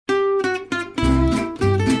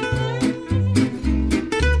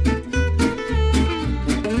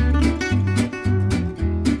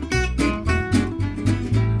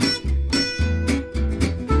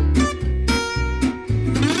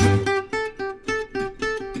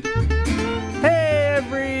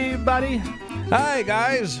everybody. Hi,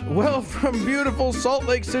 guys. Well, from beautiful Salt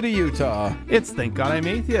Lake City, Utah, It's Thank God I'm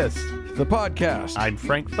Atheist. the podcast. I'm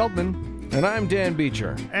Frank Feldman. And I'm Dan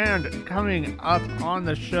Beecher. And coming up on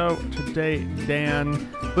the show today, Dan,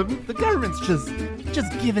 the government's just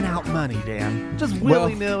giving out money, Dan. Just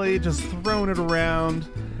willy-nilly, just throwing it around,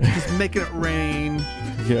 just making it rain.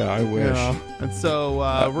 Yeah, I wish. You know? And so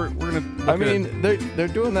we're going to... I mean, they're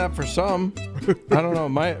doing that for some. I don't know.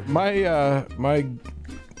 My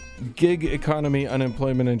gig economy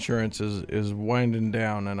unemployment insurance is winding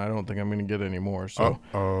down, and I don't think I'm going to get any more.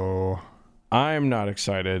 So I'm not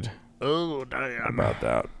excited. Oh, damn. About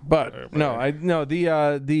that, but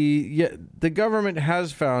the government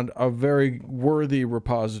has found a very worthy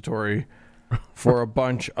repository for a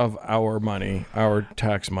bunch of our money, our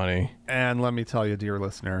tax money. And let me tell you, dear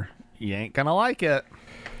listener, you ain't gonna like it.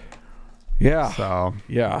 Yeah. So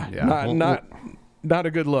Yeah. Not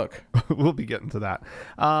a good look. we'll be getting to that.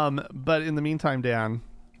 But in the meantime, Dan,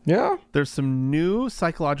 Yeah. there's some new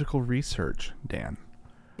psychological research, Dan,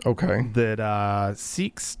 Okay. that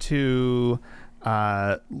seeks to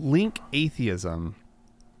link atheism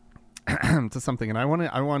to something, and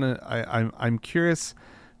I'm curious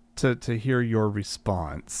to hear your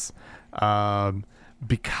response,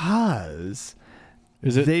 because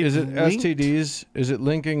Is it linked- STDs? Is it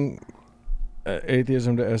linking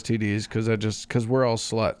atheism to STDs? Because we're all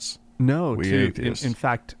sluts. No, We to atheists. in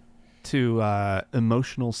fact to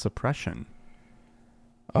emotional suppression.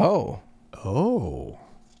 Oh.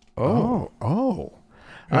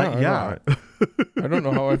 Yeah. I don't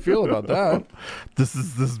know how I feel about that. This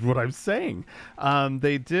is what I'm saying.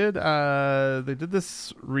 They did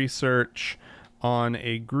this research on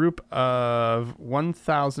a group of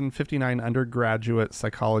 1,059 undergraduate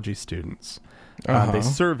psychology students. They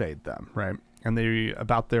surveyed them, right, and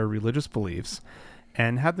about their religious beliefs,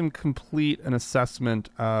 and had them complete an assessment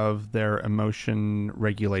of their emotion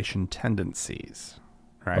regulation tendencies.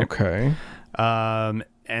 Right. Okay.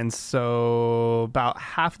 And so about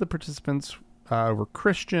half the participants were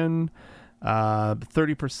Christian,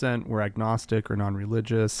 30% were agnostic or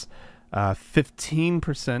non-religious,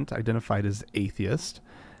 15% identified as atheist,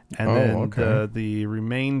 and the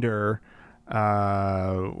remainder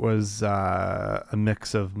was a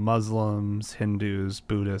mix of Muslims, Hindus,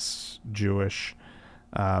 Buddhists, Jewish,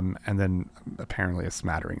 and then apparently a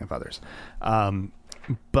smattering of others.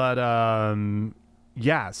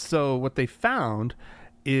 Yeah, so what they found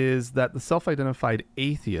is that the self-identified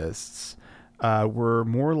atheists were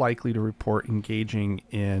more likely to report engaging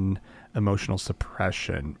in emotional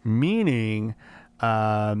suppression, meaning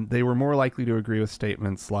they were more likely to agree with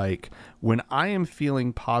statements like, when I am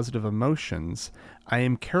feeling positive emotions, I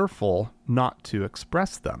am careful not to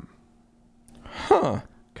express them. Huh.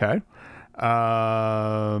 Okay.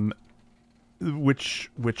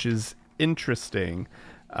 Which is interesting.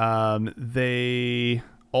 They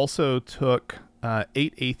also took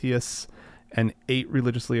 8 atheists and 8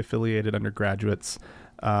 religiously affiliated undergraduates.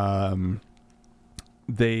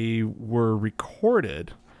 They were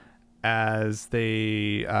recorded as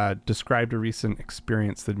they described a recent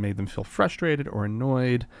experience that made them feel frustrated or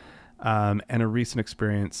annoyed, and a recent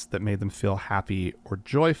experience that made them feel happy or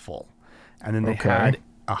joyful. And then they had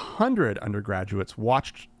 100 undergraduates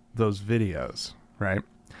watched those videos, right?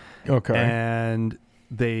 Okay. And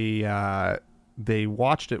they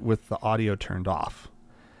watched it with the audio turned off,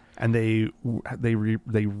 and they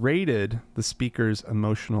rated the speaker's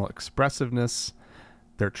emotional expressiveness,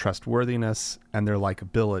 their trustworthiness, and their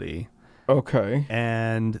likability. Okay.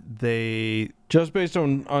 And they Just based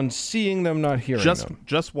on seeing them, not hearing them.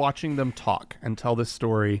 just watching them talk and tell this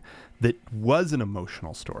story that was an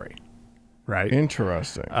emotional story, right?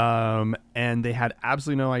 Interesting. And they had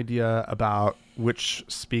absolutely no idea about which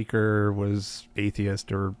speaker was atheist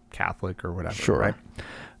or Catholic or whatever. Sure. Right?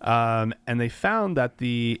 And they found that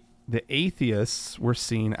the atheists were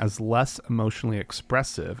seen as less emotionally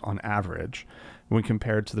expressive on average when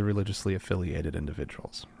compared to the religiously affiliated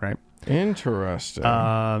individuals, right? Interesting.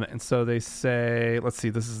 And so they say, let's see,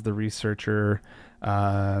 this is the researcher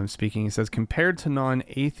speaking. He says, compared to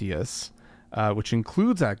non-atheists, which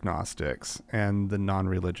includes agnostics and the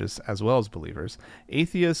non-religious as well as believers,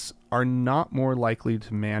 atheists are not more likely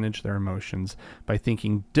to manage their emotions by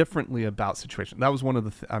thinking differently about situations. That was one of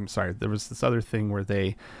the there was this other thing where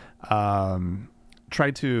they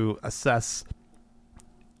tried to assess,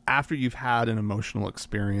 after you've had an emotional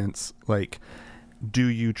experience, like, do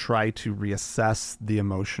you try to reassess the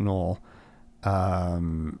emotions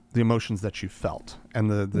that you felt and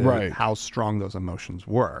the right. how strong those emotions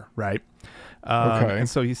were, right? Okay. And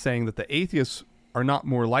so he's saying that the atheists are not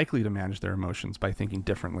more likely to manage their emotions by thinking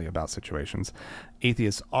differently about situations.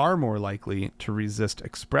 Atheists are more likely to resist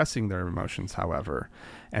expressing their emotions, however.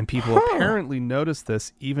 And people apparently notice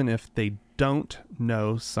this even if they don't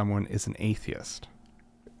know someone is an atheist.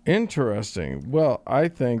 Interesting. Well, I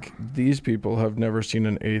think these people have never seen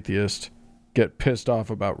an atheist get pissed off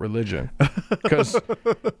about religion, because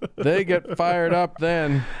they get fired up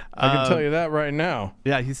then. I can tell you that right now.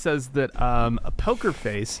 Yeah, he says that a poker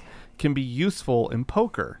face can be useful in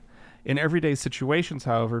poker. In everyday situations,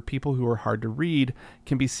 however, people who are hard to read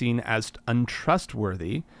can be seen as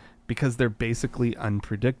untrustworthy because they're basically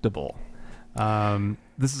unpredictable.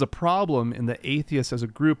 This is a problem in that atheists as a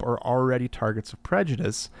group are already targets of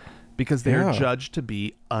prejudice because they are judged to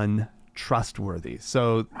be untrustworthy.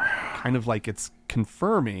 So kind of like it's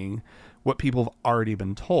confirming what people have already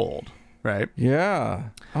been told, right? Yeah.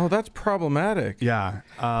 Oh, that's problematic. Yeah.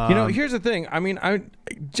 Here's the thing. I mean, I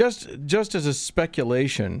just as a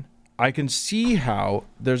speculation, I can see how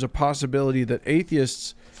there's a possibility that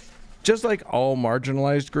atheists, just like all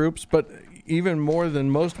marginalized groups, but even more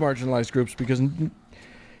than most marginalized groups, because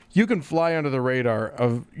you can fly under the radar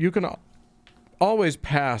of, you can always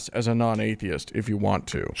pass as a non-atheist if you want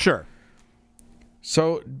to. Sure.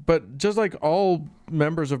 So, but just like all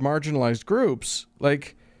members of marginalized groups,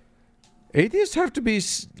 like, atheists have to be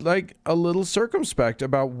like a little circumspect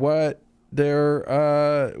about what they're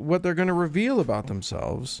going to reveal about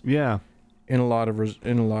themselves. Yeah. In a lot of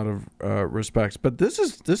respects, but this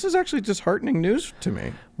is actually disheartening news to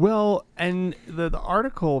me. Well, and the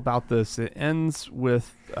article about this, it ends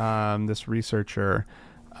with this researcher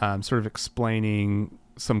sort of explaining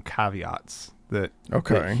some caveats that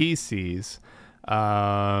he sees,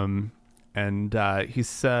 and he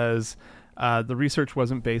says the research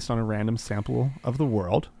wasn't based on a random sample of the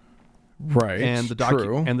world, right? And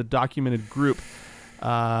the documented group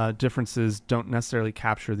differences don't necessarily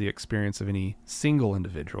capture the experience of any single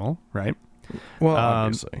individual, right? Well,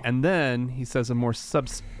 obviously. And then he says a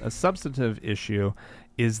substantive issue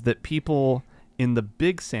is that people in the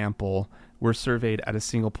big sample were surveyed at a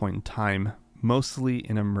single point in time, mostly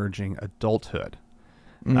in emerging adulthood.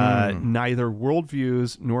 Neither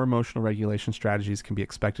worldviews nor emotional regulation strategies can be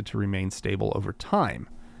expected to remain stable over time,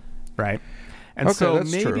 right? And so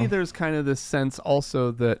maybe there's kind of this sense also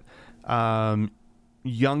that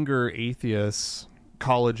younger atheists,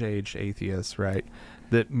 college-age atheists, right,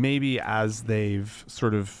 that maybe as they're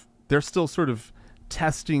still sort of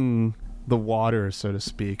testing the water, so to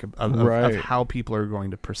speak, of how people are going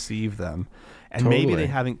to perceive them. And maybe they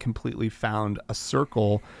haven't completely found a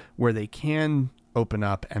circle where they can open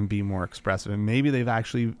up and be more expressive. And maybe they've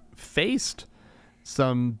actually faced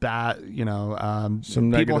some bad, some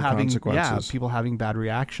negative consequences. Yeah, people having bad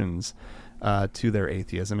reactions to their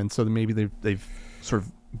atheism. And so maybe they've sort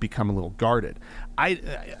of become a little guarded. I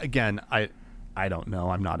don't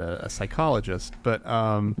know. I'm not a psychologist, but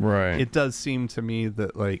it does seem to me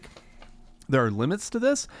that like there are limits to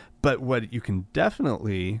this. But what you can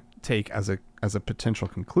definitely take as a potential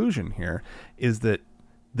conclusion here is that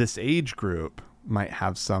this age group might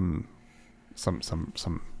have some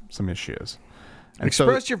issues. And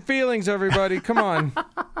express your feelings, everybody. Come on.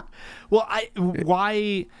 Well,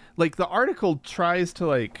 why, like, the article tries to,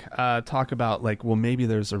 like, talk about, like, well, maybe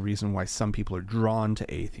there's a reason why some people are drawn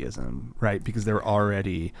to atheism, right? Because they're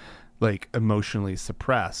already, like, emotionally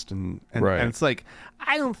suppressed. And it's like,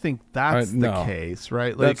 I don't think that's the case,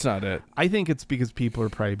 right? Like, that's not it. I think it's because people are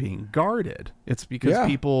probably being guarded. It's because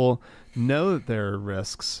people know that there are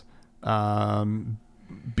risks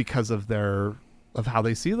because of how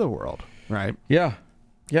they see the world. Right. Yeah.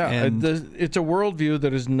 Yeah. And it's a worldview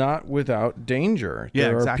that is not without danger.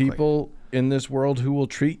 There are people in this world who will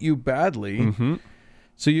treat you badly. Mm-hmm.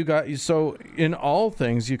 So in all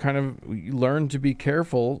things, you learn to be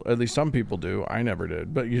careful. At least some people do. I never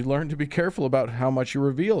did. But you learn to be careful about how much you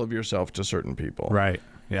reveal of yourself to certain people. Right.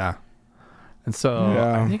 Yeah. And so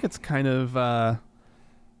I think it's kind of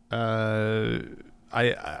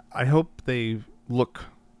I hope they look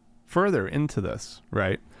further into this,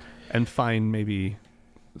 right? And find maybe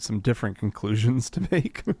some different conclusions to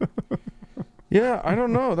make. Yeah, I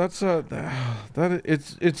don't know. That's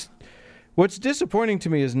it's what's disappointing to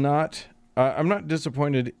me is not. I'm not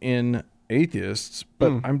disappointed in atheists,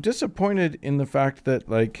 but I'm disappointed in the fact that,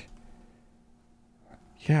 like,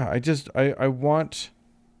 I want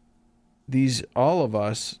all of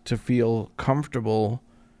us to feel comfortable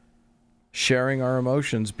sharing our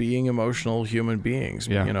emotions, being emotional human beings.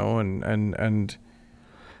 And.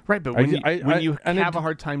 Right, but when you have a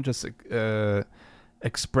hard time just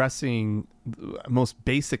expressing the most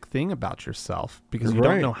basic thing about yourself because you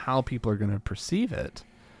don't know how people are going to perceive it,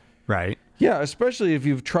 right? Yeah, especially if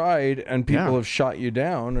you've tried and people Yeah. have shot you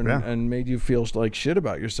down and made you feel like shit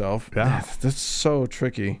about yourself. Yeah. That's so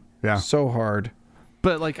tricky. Yeah. So hard.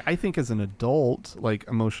 But like, I think as an adult, like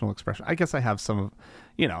emotional expression, I guess I have some of,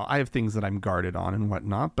 I have things that I'm guarded on and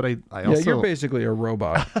whatnot, but I also, You're basically a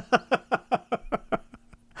robot.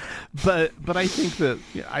 but I think that,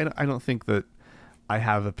 I don't think that I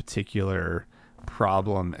have a particular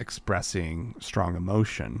problem expressing strong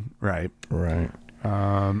emotion. Right. Right.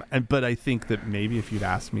 But I think that maybe if you'd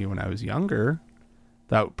asked me when I was younger,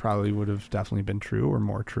 that probably would have definitely been true or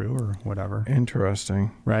more true or whatever.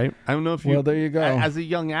 Interesting. Right? I don't know if you... Well, there you go. As a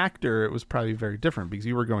young actor, it was probably very different because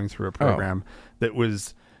you were going through a program that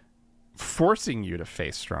was forcing you to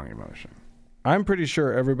face strong emotion. I'm pretty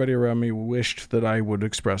sure everybody around me wished that I would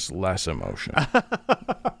express less emotion.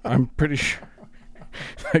 I'm pretty sure.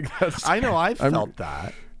 Like I know I've felt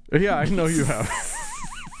that. Yeah, I know you have.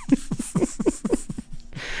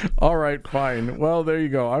 All right, fine. Well, there you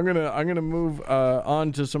go. I'm gonna move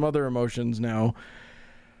on to some other emotions now.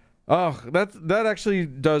 Oh, that actually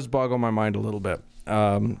does boggle my mind a little bit.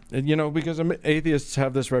 Because atheists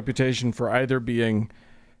have this reputation for either being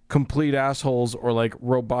complete assholes or like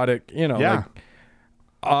robotic. Like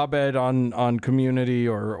Abed on Community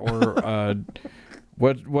or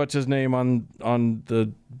what's his name on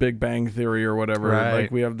the Big Bang Theory or whatever. Right.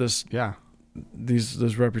 Like we have this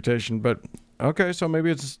this reputation, but. Okay, so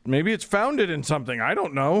maybe it's founded in something. I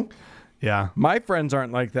don't know. Yeah. My friends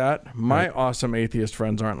aren't like that. My awesome atheist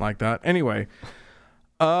friends aren't like that. Anyway,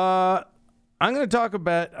 I'm going to talk a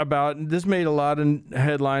bit about this. Made a lot of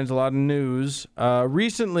headlines, a lot of news.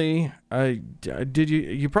 Recently,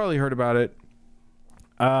 you probably heard about it.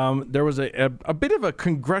 There was a bit of a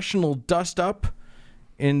congressional dust-up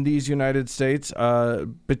in these United States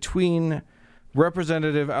between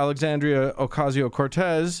Representative Alexandria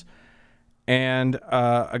Ocasio-Cortez and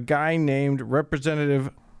a guy named Representative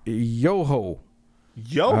Yoho.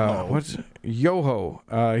 What's Yoho?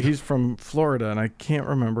 He's from Florida, and I can't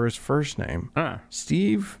remember his first name.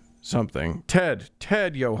 Steve something.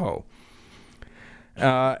 Ted Yoho.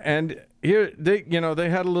 And here they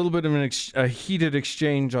had a little bit of a heated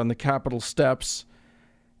exchange on the Capitol steps,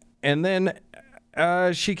 and then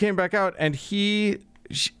she came back out, and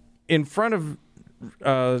in front of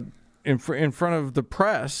the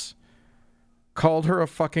press, called her a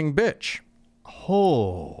fucking bitch.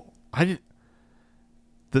 Oh,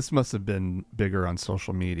 this must have been bigger on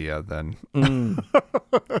social media than. I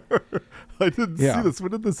didn't see this.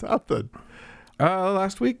 When did this happen?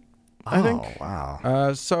 Last week, I think. Oh,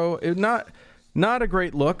 wow. So it not a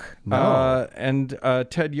great look. No. And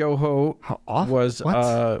Ted Yoho was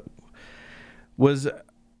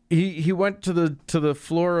he went to the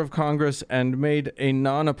floor of Congress and made a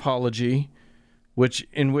non-apology.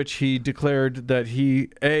 In which he declared that he,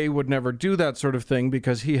 A, would never do that sort of thing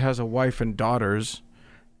because he has a wife and daughters,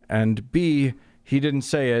 and B, he didn't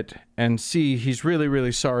say it, and C, he's really,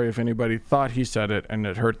 really sorry if anybody thought he said it and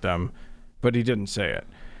it hurt them, but he didn't say it.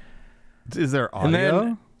 Is there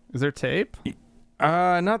audio? Is there tape?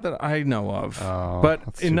 Not that I know of,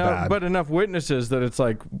 that's but enough witnesses that it's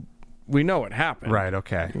like, we know it happened. Right,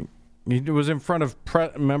 okay. It was in front of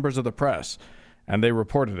members of the press, and they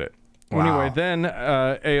reported it. Wow. Anyway, then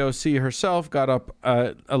AOC herself got up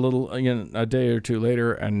a day or two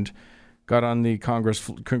later and got on the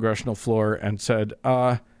congressional floor and said,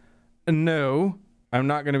 no, I'm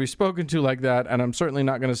not going to be spoken to like that, and I'm certainly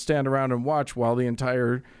not going to stand around and watch while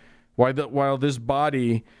this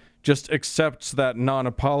body just accepts that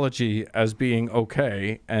non-apology as being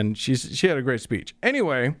okay. And she had a great speech.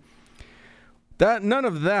 Anyway, none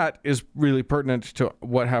of that is really pertinent to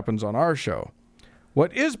what happens on our show.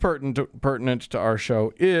 What is pertinent to our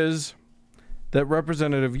show is that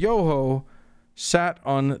Representative Yoho sat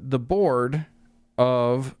on the board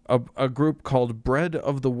of a group called Bread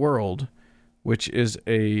of the World, which is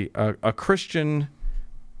a Christian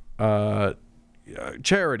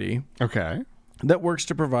charity. Okay. That works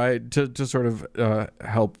to provide to sort of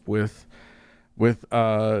help with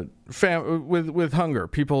hunger,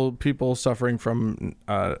 people suffering from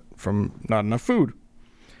not enough food.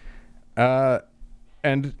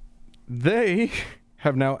 And they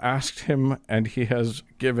have now asked him, and he has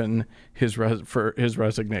given his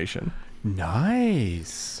resignation.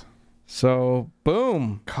 Nice. So,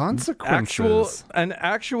 boom. Consequences. An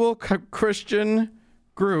actual Christian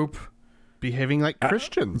group behaving like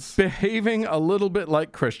Christians. Behaving a little bit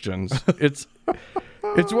like Christians. It's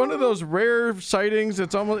one of those rare sightings.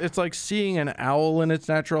 It's like seeing an owl in its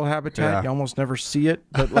natural habitat. Yeah. You almost never see it,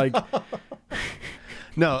 but like...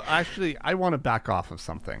 No, actually, I want to back off of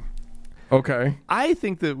something. Okay. I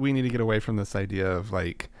think that we need to get away from this idea of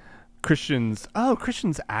like Christians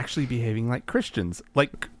actually behaving like Christians.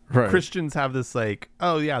 Like Right. Christians have this like,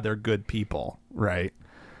 oh yeah, they're good people, right?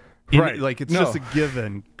 Right. Like it's No. just a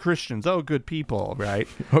given. Christians, oh, good people, right?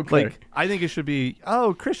 Okay. Like I think it should be,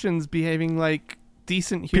 oh, Christians behaving like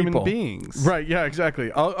decent human People. beings. Right, yeah,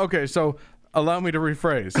 exactly. Okay, so allow me to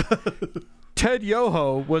rephrase. Ted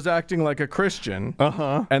Yoho was acting like a Christian,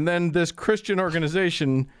 and then this Christian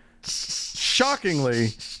organization shockingly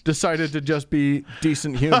decided to just be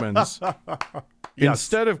decent humans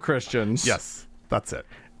instead of Christians. Yes, that's it.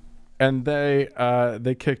 And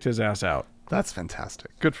they kicked his ass out. That's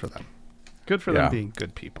fantastic. Good for them. Good for Yeah. them being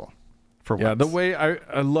good people. For Yeah, once. the way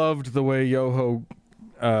I loved the way Yoho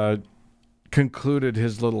concluded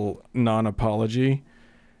his little non-apology.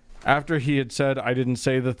 After he had said, I didn't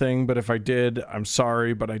say the thing, but if I did, I'm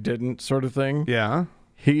sorry, but I didn't, sort of thing. Yeah.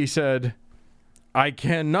 He said, I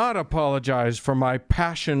cannot apologize for my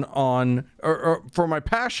passion or for my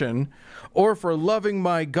passion or for loving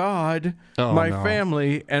my God, Oh, my no.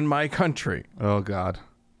 family, and my country. Oh God.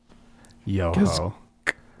 Yoho.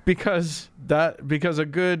 Because a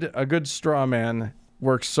good straw man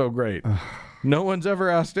works so great. No one's ever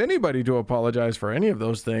asked anybody to apologize for any of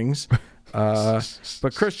those things.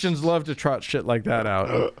 But Christians love to trot shit like that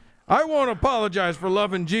out. I won't apologize for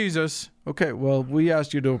loving Jesus. Okay, well, we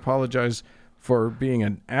asked you to apologize for being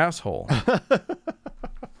an asshole.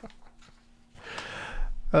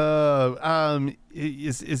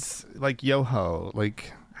 Is like Yoho,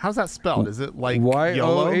 like how's that spelled? Is it like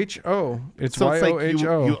YOLO? Y-O-H-O. It's So it's like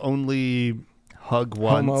Y-O-H-O. you only hug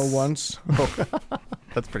once. Homo once.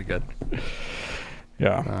 That's pretty good.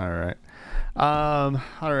 Yeah. All right.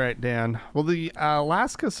 All right, Dan. Well, the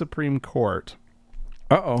Alaska Supreme Court.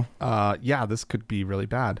 Uh-oh. Yeah, this could be really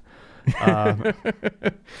bad.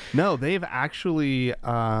 No, they've actually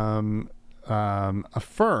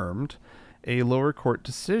affirmed a lower court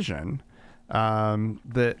decision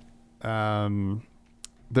that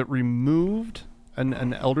removed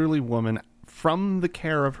an elderly woman from the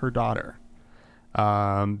care of her daughter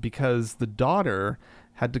because the daughter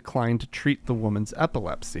had declined to treat the woman's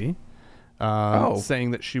epilepsy,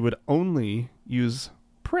 saying that she would only use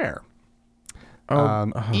prayer.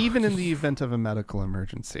 Even in the event of a medical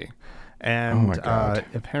emergency. And my God.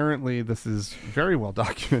 Apparently this is very well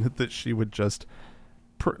documented that she would just,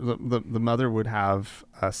 the mother would have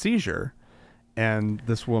a seizure and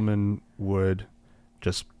this woman would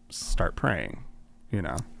just start praying, you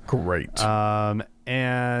know. Great.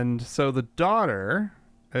 And so the daughter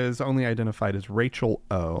is only identified as Rachel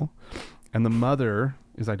O. And the mother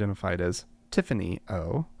is identified as Tiffany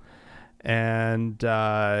O. And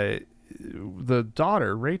the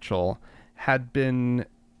daughter, Rachel, had been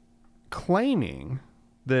claiming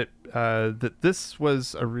that that this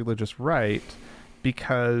was a religious rite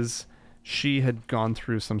because she had gone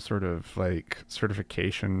through some sort of like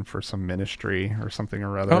certification for some ministry or something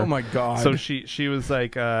or other. Oh my God. So she was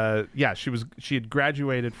like she had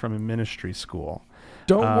graduated from a ministry school.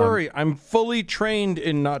 Don't worry, I'm fully trained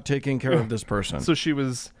in not taking care of this person. So she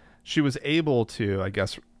was able to, I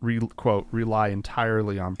guess, quote, rely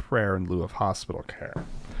entirely on prayer in lieu of hospital care.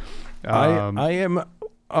 I am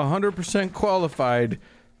 100% qualified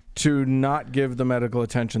to not give the medical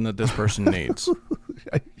attention that this person needs.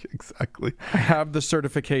 Exactly. I have the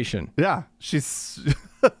certification. Yeah, she's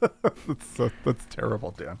that's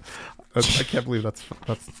terrible, Dan. I can't believe that's.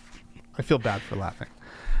 I feel bad for laughing.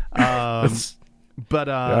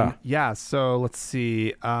 Yeah. So let's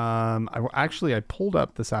see. I pulled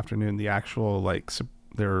up this afternoon the actual like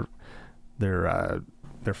their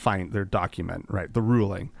document, right? The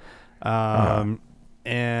ruling.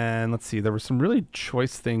 And let's see. There were some really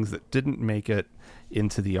choice things that didn't make it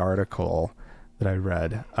into the article that I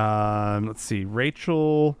read. Let's see.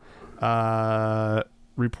 Rachel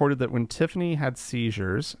reported that when Tiffany had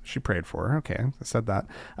seizures, she prayed for her. Okay, I said that.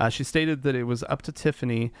 She stated that it was up to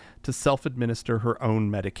Tiffany to self-administer her own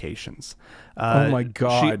medications. Oh my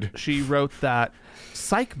God. She wrote that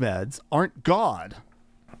psych meds aren't God.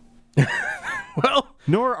 Well,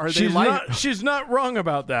 Nor are they she's not wrong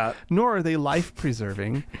about that. Nor are they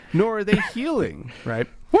life-preserving. Nor are they healing. Right?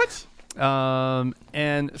 What?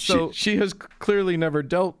 And so she has clearly never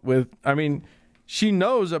dealt with. I mean, she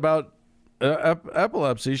knows about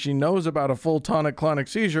epilepsy. She knows about a full tonic-clonic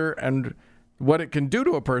seizure and what it can do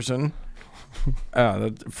to a person.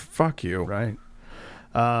 Fuck you. Right.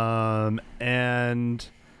 And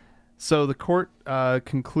so the court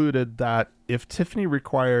concluded that if Tiffany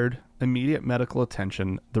required immediate medical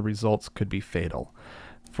attention, the results could be fatal.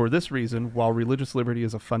 For this reason, while religious liberty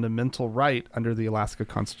is a fundamental right under the Alaska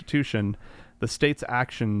Constitution, the state's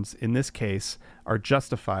actions in this case are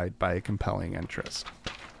justified by a compelling interest.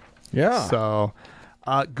 Yeah. So,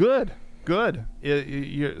 good.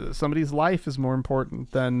 Somebody's life is more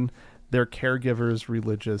important than their caregiver's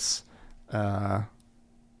religious,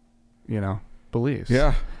 beliefs.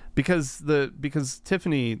 Yeah. Because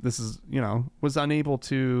Tiffany, was unable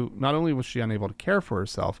to. Not only was she unable to care for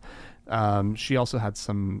herself, she also had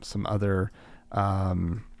some other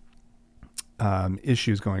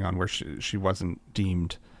issues going on where she wasn't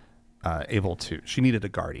deemed able to. She needed a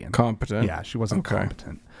guardian. Competent. Yeah, she wasn't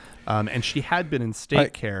competent. And she had been in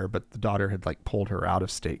state care, but the daughter had pulled her out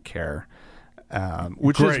of state care,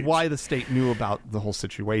 which is why the state knew about the whole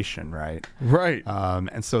situation, right? Right.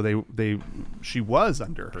 And so she was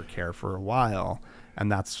under her care for a while,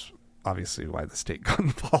 and that's obviously why the state got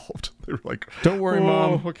involved. They were like, "Don't worry,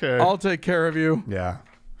 Mom. Okay, I'll take care of you." Yeah.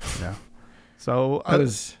 So that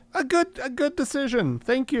is a good decision.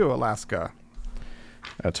 Thank you, Alaska.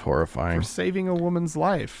 That's horrifying. For saving a woman's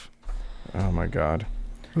life. Oh my God.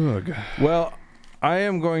 Ugh. Well, I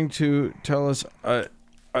am going to tell us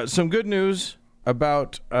some good news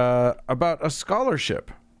about a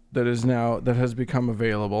scholarship that has become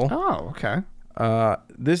available. Oh, okay.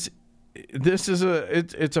 This is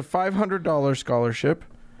it's a $500 scholarship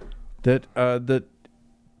that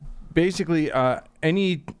basically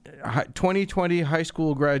any 2020 high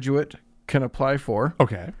school graduate can apply for.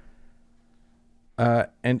 Okay.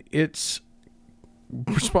 And it's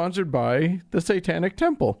sponsored by the Satanic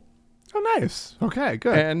Temple. Oh, nice. Okay,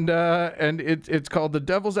 good. And it's called the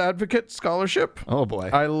Devil's Advocate Scholarship. Oh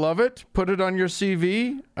boy, I love it. Put it on your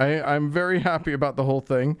CV. I'm very happy about the whole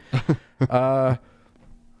thing. And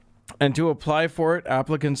to apply for it,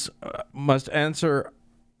 applicants must answer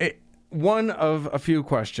one of a few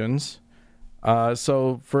questions.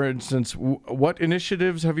 So, for instance, what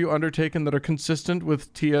initiatives have you undertaken that are consistent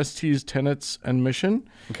with TST's tenets and mission?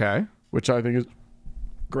 Okay. Which I think is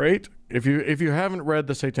great. If you haven't read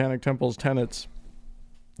the Satanic Temple's tenets,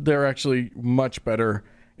 they're actually much better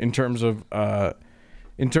in terms of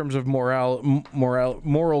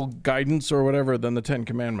moral guidance or whatever than the Ten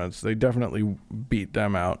Commandments. They definitely beat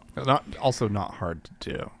them out. Not hard to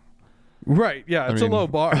do. Right? Yeah, it's a low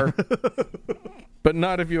bar. But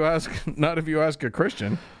not if you ask a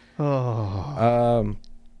Christian. Oh.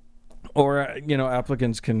 Or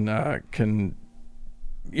applicants can.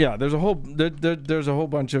 Yeah, there's a whole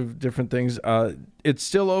bunch of different things. It's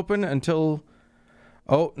still open until.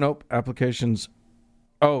 Oh nope, applications.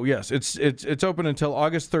 Oh yes, it's open until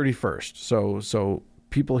August 31st. So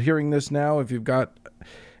people hearing this now, if you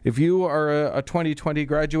are a 2020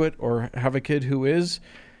 graduate or have a kid who is,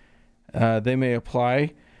 they may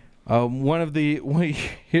apply. Another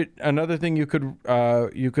thing you could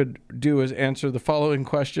do is answer the following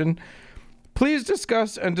question. Please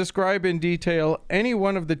discuss and describe in detail any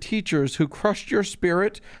one of the teachers who crushed your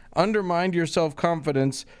spirit, undermined your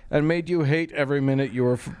self-confidence, and made you hate every minute you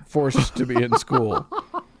were forced to be in school.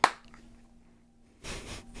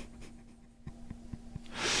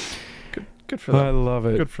 Good for them. I love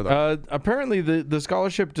it. Good for them. Apparently, the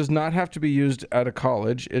scholarship does not have to be used at a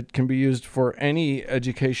college. It can be used for any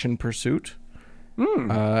education pursuit.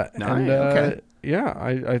 Okay. Yeah,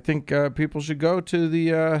 I think people should go to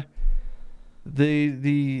the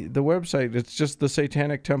website. It's just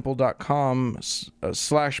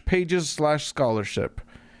thesatanictemple.com/pages/scholarship.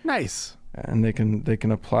 Nice. And they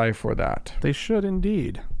can apply for that. They should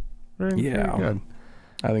indeed. Very good.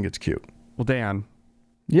 I think it's cute. Well, Dan.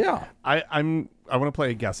 Yeah. I want to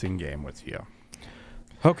play a guessing game with you.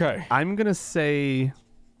 Okay. I'm gonna say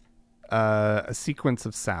a sequence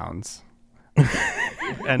of sounds.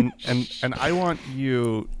 and I want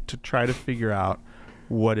you to try to figure out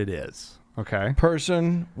what it is. Okay.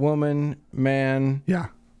 Person, woman, man. Yeah.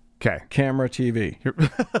 Okay. Camera, TV.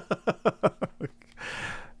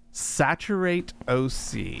 Saturate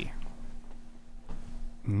OC.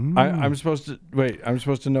 I'm supposed to wait. I'm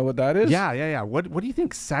supposed to know what that is. Yeah. What do you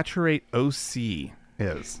think saturate OC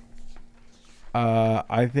is?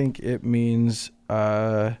 I think it means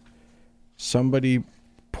somebody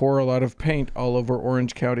pour a lot of paint all over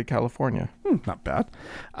Orange County, California. Not bad.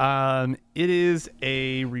 It is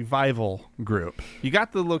a revival group. You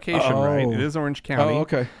got the location right. It is Orange County. Oh,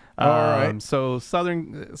 okay. All right. So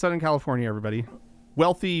Southern California, everybody.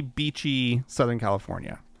 Wealthy, beachy Southern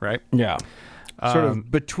California, right? Yeah. Sort of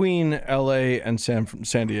between LA and San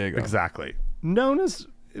Diego. Exactly. Known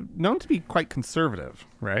to be quite conservative,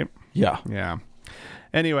 right? Yeah. Yeah.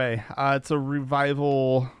 Anyway, it's a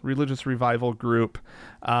religious revival group,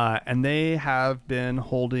 and they have been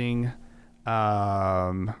holding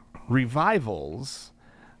revivals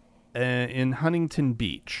in Huntington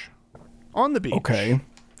Beach, on the beach. Okay.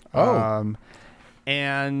 Oh.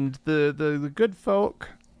 And the good folk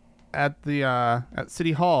at the at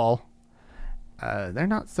City Hall, they're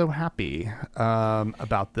not so happy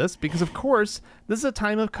about this because, of course, this is a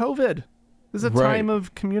time of COVID. This is a time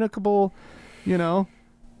of communicable,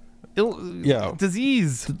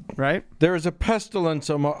 disease, right? There is a pestilence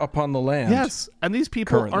upon the land. Yes, and these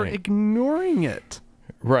people are ignoring it.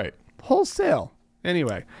 Right. Wholesale.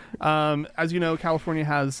 Anyway, as you know, California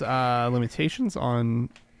has limitations on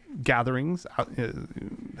gatherings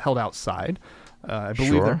held outside. I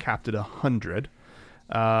believe they're capped at 100.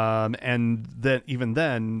 And then even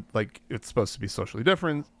then, like, it's supposed to be socially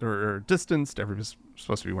different or distanced. Everybody's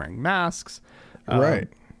supposed to be wearing masks. Right.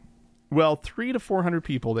 Well, 300 to 400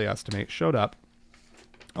 people, they estimate, showed up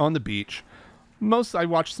on the beach. I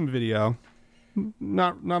watched some video.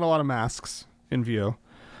 Not a lot of masks in view.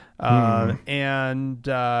 And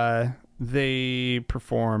they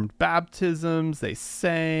performed baptisms. They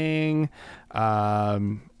sang.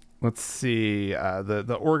 Let's see.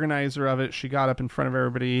 The organizer of it, she got up in front of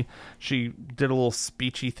everybody. She did a little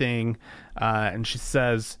speechy thing, and she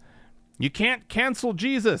says, "You can't cancel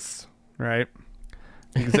Jesus," right?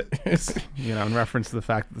 Because, in reference to the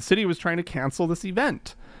fact that the city was trying to cancel this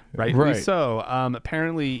event, rightly so.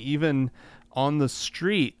 Apparently, even on the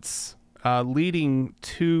streets leading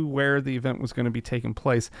to where the event was going to be taking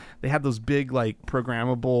place, they had those big, like,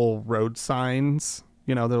 programmable road signs.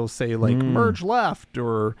 That'll say like merge left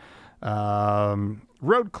or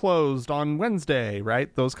road closed on Wednesday,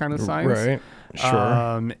 right? Those kind of signs. Right.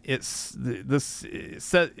 Sure. It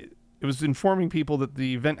was informing people that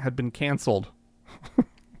the event had been canceled.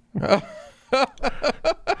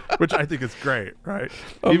 Which I think is great, right?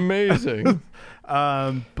 Amazing.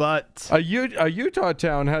 But a Utah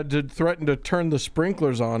town had to threaten to turn the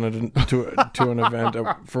sprinklers on to an event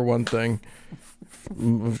for one thing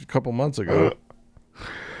a couple months ago.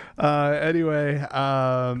 Anyway,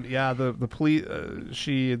 the police,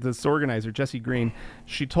 this organizer, Jessie Green,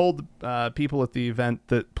 she told people at the event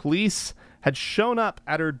that police had shown up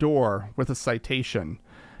at her door with a citation.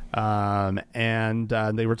 And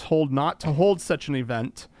they were told not to hold such an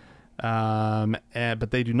event,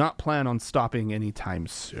 but they do not plan on stopping anytime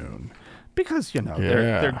soon because,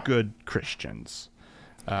 they're good Christians.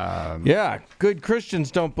 Good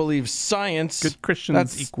Christians don't believe science. Good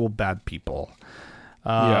Christians equal bad people.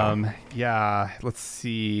 Let's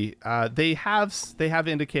see. They have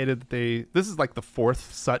indicated that this is like the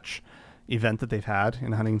fourth such event that they've had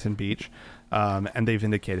in Huntington Beach, and they've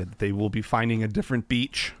indicated that they will be finding a different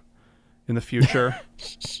beach in the future.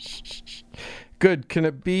 Good. Can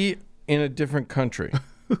it be in a different country?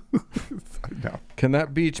 No. Can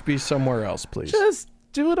that beach be somewhere else, please? Just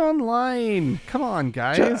do it online. Come on,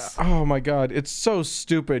 guys. Oh my God. It's so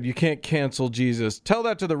stupid. You can't cancel Jesus. Tell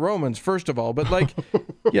that to the Romans, first of all. But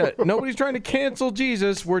nobody's trying to cancel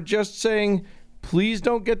Jesus. We're just saying, please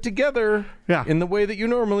don't get together in the way that you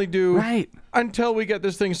normally do. Right. Until we get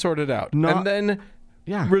this thing sorted out. And then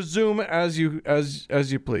resume as you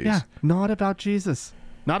please. Yeah. Not about Jesus.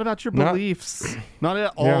 Not about your beliefs. Not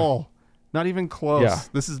at all. Not even close. Yeah.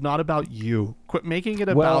 This is not about you. Quit making it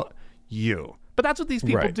about you. But that's what these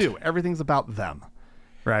people do. Everything's about them,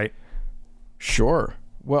 right? Sure.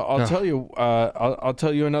 Well, I'll tell you. I'll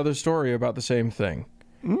tell you another story about the same thing.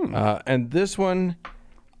 And this one,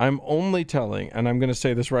 I'm only telling, and I'm going to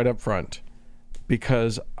say this right up front,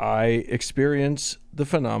 because I experience the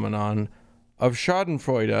phenomenon of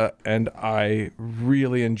Schadenfreude, and I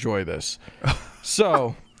really enjoy this.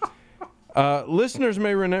 So, listeners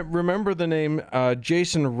may remember the name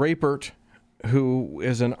Jason Rapert, who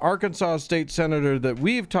is an Arkansas state senator that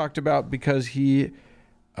we've talked about because he's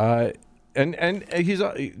the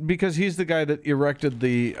guy that erected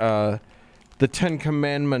the Ten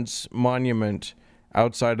Commandments monument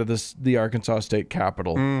outside of the Arkansas state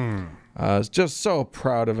capitol. Is just so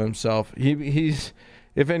proud of himself. He's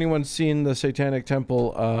if anyone's seen the Satanic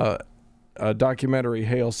Temple documentary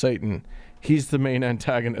Hail Satan, he's the main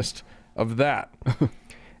antagonist of that.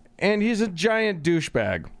 And he's a giant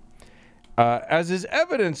douchebag. As is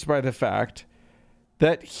evidenced by the fact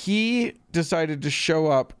that he decided to show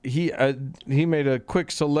up. He made a quick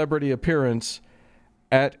celebrity appearance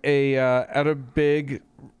at a big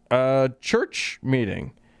church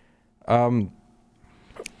meeting.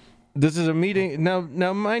 This is a meeting now.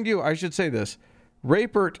 Mind you, I should say this: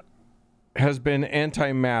 Rapert has been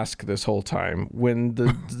anti-mask this whole time. When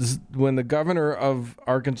the governor of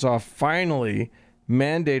Arkansas finally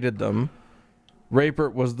mandated them,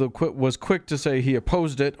 Rapert was quick to say he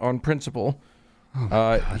opposed it on principle.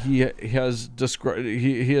 He has described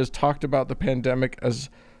he has talked about the pandemic as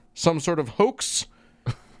some sort of hoax.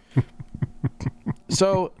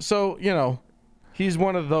 So he's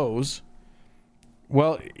one of those.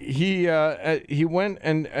 Well, he went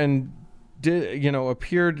and did,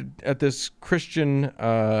 appeared at this Christian,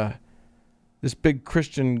 this big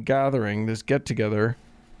Christian gathering, this get together,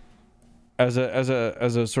 as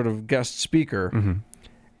a sort of guest speaker. Mm-hmm.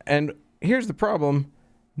 And here's the problem: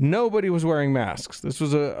 nobody was wearing masks. This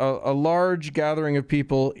was a large gathering of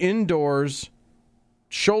people indoors,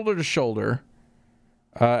 shoulder to shoulder,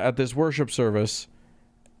 at this worship service,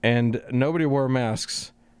 and nobody wore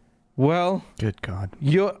masks. Well, good God,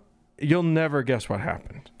 you'll never guess what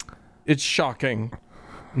happened. It's shocking.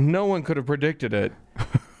 No one could have predicted it.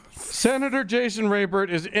 Senator Jason Rapert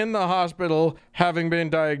is in the hospital having been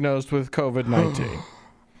diagnosed with COVID-19.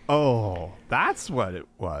 Oh, that's what it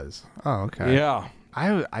was. Oh, okay. Yeah.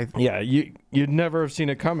 You'd never have seen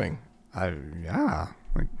it coming. Yeah.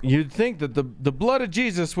 You'd think that the blood of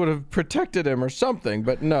Jesus would have protected him or something,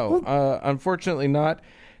 but no, unfortunately not.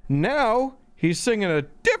 Now he's singing a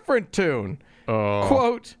different tune.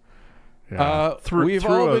 Quote, yeah. we've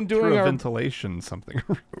all been doing our ventilation something.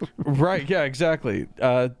 Right, yeah, exactly.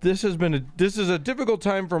 This is a difficult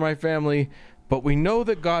time for my family, but we know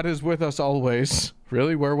that God is with us always.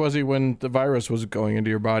 Really? Where was he when the virus was going into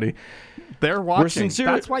your body? They're watching.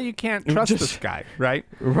 That's why you can't trust this guy, right?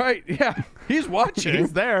 Right, yeah. He's watching.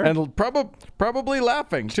 He's there. And probably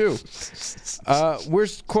laughing, too.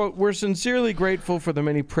 We're sincerely grateful for the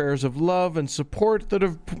many prayers of love and support that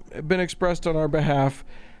have been expressed on our behalf.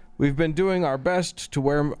 We've been doing our best to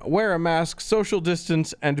wear a mask, social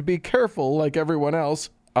distance, and to be careful like everyone else.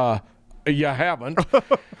 You haven't.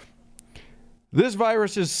 This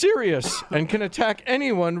virus is serious and can attack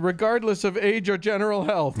anyone regardless of age or general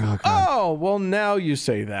health. Oh, well, now you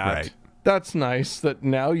say that. Right. That's nice that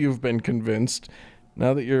now you've been convinced.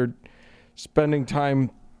 Now that you're spending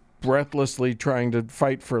time breathlessly trying to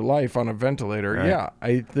fight for life on a ventilator. Right. Yeah,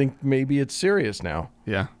 I think maybe it's serious now.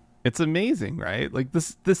 Yeah. It's amazing, right? Like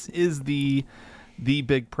this is the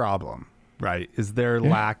big problem, right? Is their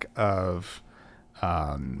lack of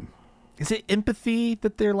is it empathy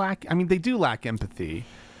that they're lacking? I mean, they do lack empathy,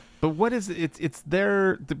 but what is it? It's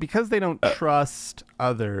their because they don't trust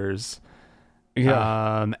others.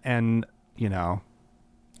 Yeah. And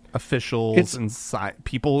officials and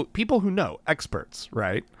people who know, experts,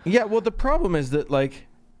 right? Yeah, well, the problem is that like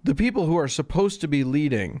the people who are supposed to be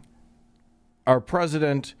leading, our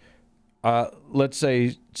president, let's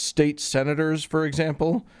say state senators, for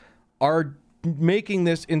example, are making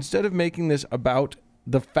this, instead of making this about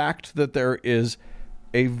the fact that there is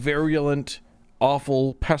a virulent,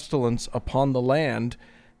 awful pestilence upon the land,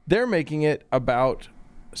 they're making it about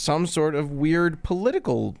some sort of weird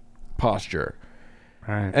political posture.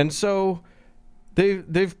 Right. And so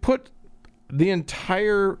they've put the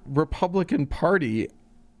entire Republican Party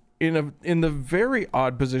in the very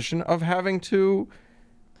odd position of having to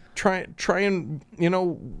try and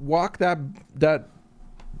walk that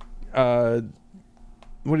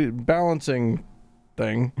balancing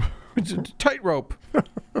thing. It's a tightrope.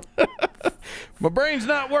 My brain's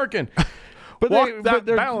not working. But that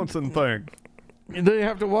balancing thing. They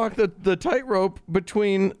have to walk the tightrope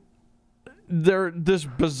between this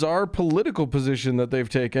bizarre political position that they've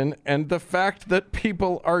taken and the fact that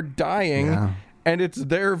people are dying and it's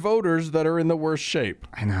their voters that are in the worst shape.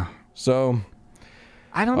 I know. So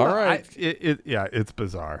I don't know. All right. It's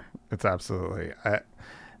bizarre. It's absolutely.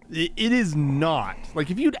 It is not like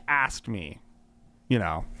if you'd asked me,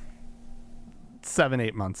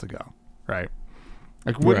 7-8 months ago, right?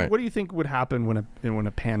 Like, what do you think would happen when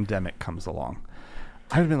a pandemic comes along?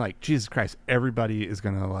 I'd have been like, Jesus Christ, everybody is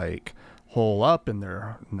gonna like hole up in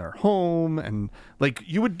their home, and like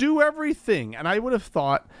you would do everything. And I would have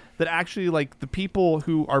thought that actually, like the people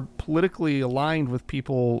who are politically aligned with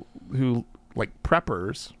people who like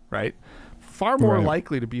preppers, right, far more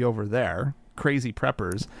likely to be over there. Crazy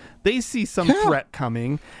preppers, they see some threat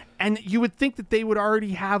coming, and you would think that they would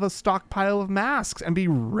already have a stockpile of masks and be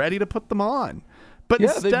ready to put them on. But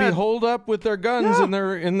instead, they'd be holed up with their guns in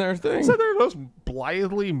their thing. So they're just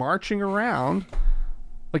blithely marching around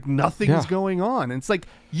like nothing's going on. And it's like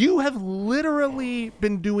you have literally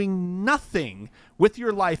been doing nothing with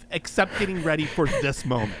your life except getting ready for this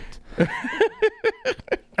moment.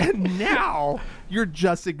 And now you're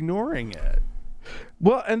just ignoring it.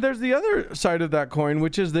 Well, and there's the other side of that coin,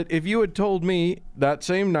 which is that if you had told me that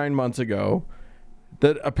same 9 months ago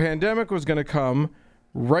that a pandemic was going to come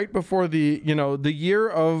right before the year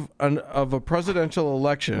of a presidential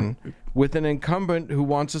election with an incumbent who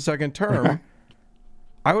wants a second term,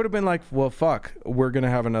 I would have been like, well, fuck, we're going to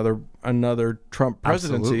have another Trump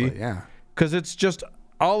presidency. Absolutely, yeah. Because it's just,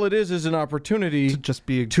 all it is an opportunity to just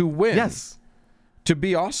be to win. Yes. To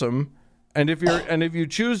be awesome. And if you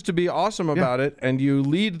choose to be awesome about it and you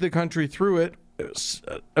lead the country through it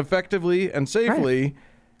effectively and safely,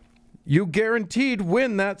 you guaranteed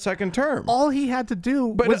win that second term. All he had to do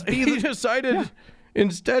was be he decided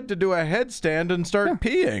instead to do a headstand and start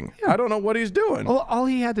peeing. I don't know what he's doing. Well, all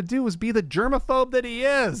he had to do was be the germaphobe that he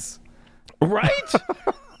is. Right?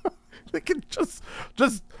 They could just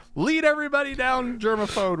lead everybody down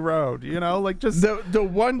germaphobe road, like just the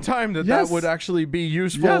one time that would actually be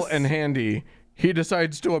useful and handy, he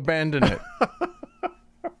decides to abandon it.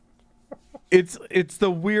 It's the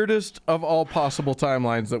weirdest of all possible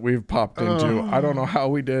timelines that we've popped into. I don't know how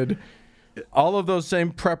we did. All of those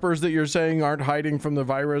same preppers that you're saying aren't hiding from the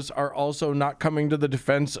virus are also not coming to the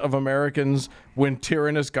defense of Americans when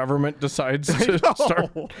tyrannous government decides to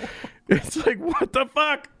start. It's like, what the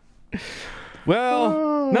fuck?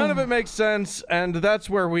 Well, none of it makes sense, and that's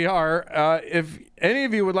where we are. If any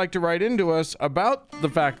of you would like to write into us about the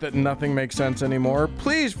fact that nothing makes sense anymore,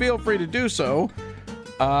 please feel free to do so.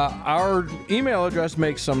 Our email address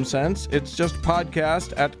makes some sense. It's just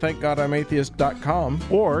podcast@thankgodimatheist.com.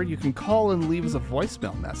 Or you can call and leave us a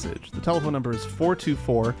voicemail message. The telephone number is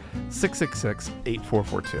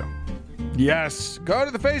 424-666-8442. Yes. Go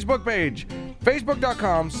to the Facebook page,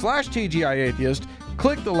 facebook.com/TGIAtheist.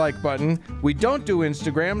 Click the like button. We don't do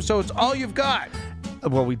Instagram, so it's all you've got.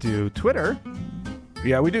 Well, we do Twitter.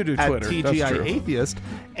 Yeah, we do Twitter. At TGI Atheist.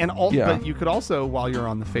 And but you could also, while you're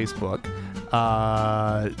on the Facebook,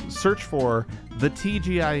 search for the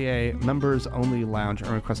TGIA Members Only Lounge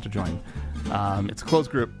and request to join. It's a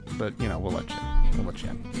closed group, but we'll let you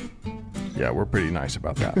in. Yeah, we're pretty nice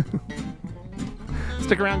about that.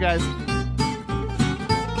 Stick around, guys.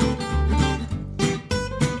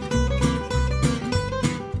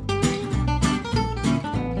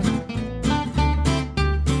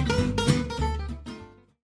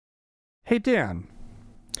 Hey, Dan.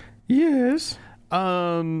 Yes.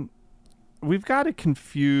 We've got a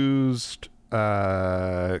confused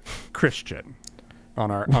Christian on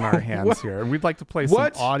our hands here, and we'd like to play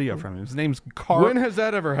some audio from him. His name's Carl. When has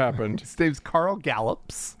that ever happened? His name's Carl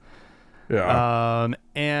Gallups. Yeah.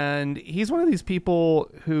 And he's one of these people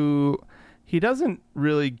who he doesn't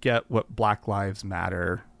really get what Black Lives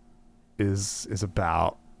Matter is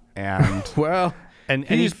about, and and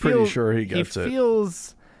he's pretty sure he gets it. He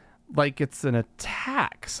feels like it's an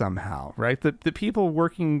attack somehow, right? The people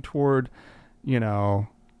working toward,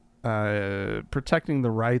 protecting the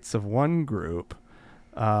rights of one group,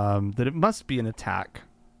 that it must be an attack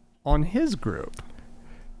on his group.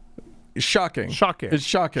 Shocking. It's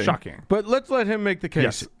shocking. But let's let him make the case.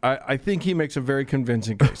 Yes. I think he makes a very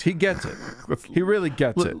convincing case. He gets it. He really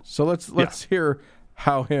gets it. So let's hear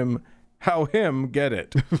how him get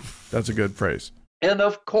it. That's a good phrase. And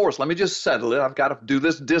of course, let me just settle it. I've got to do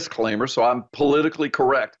this disclaimer so I'm politically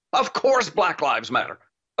correct. Of course, Black Lives Matter.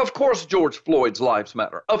 Of course, George Floyd's lives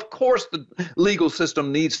matter. Of course, the legal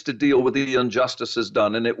system needs to deal with the injustices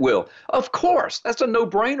done, and it will. Of course, that's a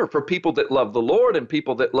no-brainer for people that love the Lord and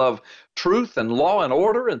people that love truth and law and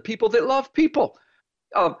order and people that love people.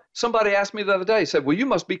 Somebody asked me the other day, said, well, you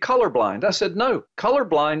must be colorblind. I said, no,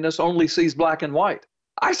 colorblindness only sees black and white.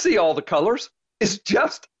 I see all the colors. It's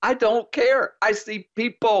just, I don't care. I see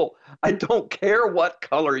people. I don't care what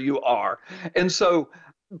color you are. And so,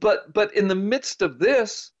 but in the midst of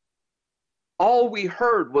this, all we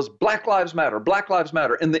heard was Black Lives Matter, Black Lives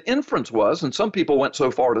Matter. And the inference was, and some people went so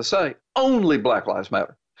far to say, only Black Lives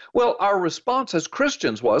Matter. Well, our response as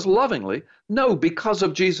Christians was lovingly, no, because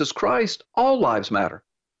of Jesus Christ, all lives matter.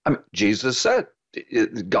 I mean, Jesus said,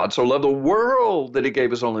 God so loved the world that he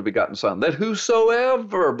gave his only begotten son, that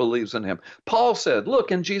whosoever believes in him. Paul said,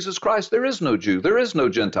 look, in Jesus Christ, there is no Jew, there is no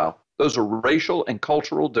Gentile. Those are racial and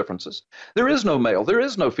cultural differences. There is no male, there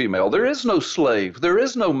is no female, there is no slave, there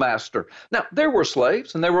is no master. Now, there were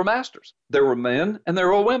slaves and there were masters. There were men and there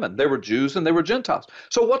were women. There were Jews and there were Gentiles.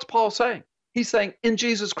 So what's Paul saying? He's saying, in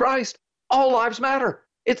Jesus Christ, all lives matter.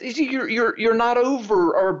 You're not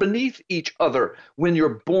over or beneath each other when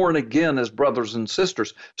you're born again as brothers and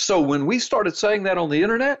sisters. So when we started saying that on the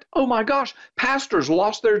internet, oh my gosh, pastors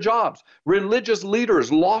lost their jobs. Religious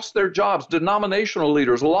leaders lost their jobs. Denominational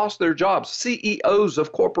leaders lost their jobs. CEOs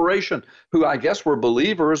of corporation who I guess were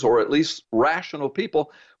believers or at least rational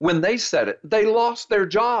people, when they said it, they lost their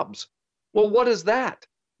jobs. Well, what is that?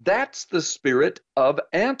 That's the spirit of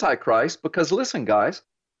Antichrist, because listen, guys,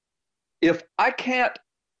 if I can't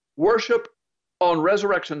worship on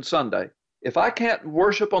Resurrection Sunday, if I can't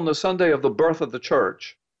worship on the Sunday of the birth of the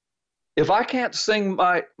church, if I can't sing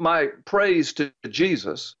my praise to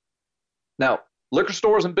Jesus, now, liquor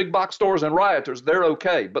stores and big box stores and rioters, they're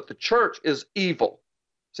okay, but the church is evil.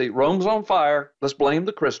 See, Rome's on fire. Let's blame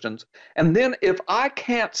the Christians. And then if I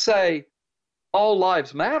can't say all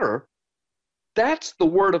lives matter, that's the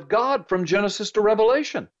word of God from Genesis to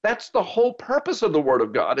Revelation. That's the whole purpose of the word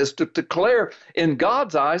of God, is to declare in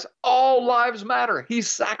God's eyes, all lives matter. He's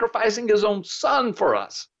sacrificing his own son for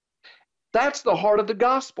us. That's the heart of the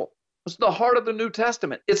gospel. It's the heart of the New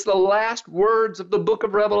Testament. It's the last words of the book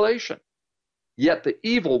of Revelation. Yet the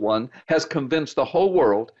evil one has convinced the whole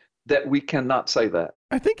world that we cannot say that.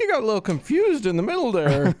 I think he got a little confused in the middle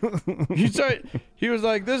there. He was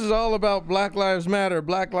like, this is all about Black Lives Matter,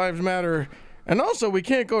 Black Lives Matter. And also, we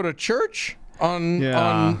can't go to church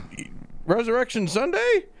on Resurrection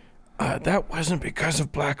Sunday? That wasn't because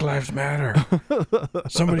of Black Lives Matter.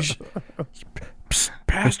 Somebody Psst,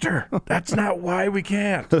 Pastor, that's not why we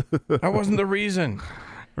can't. That wasn't the reason.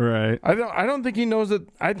 Right. I don't think he knows that.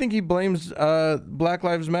 I think he blames Black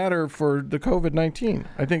Lives Matter for the COVID-19.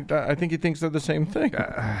 I think he thinks they're the same thing.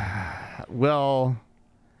 Well,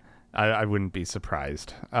 I wouldn't be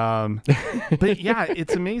surprised. But yeah,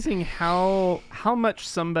 it's amazing how much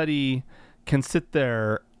somebody can sit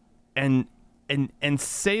there and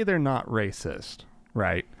say they're not racist,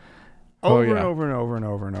 right? Over and over and over and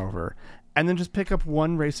over and over, and then just pick up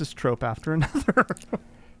one racist trope after another.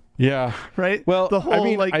 Yeah. Right. Well, the whole, I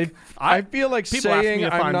mean, like, I feel like people ask me saying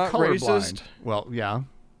if I'm not colorblind. racist. Well, yeah,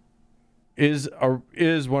 is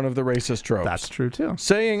one of the racist tropes. that's true too.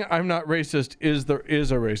 Saying I'm not racist is a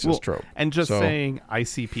racist trope. And just saying I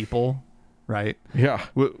see people, right? Yeah.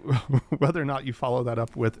 Whether or not you follow that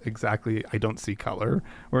up with exactly I don't see color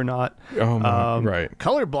or not. Oh my, right.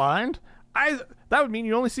 Colorblind. That would mean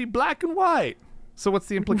you only see black and white. So what's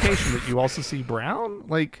the implication that you also see brown?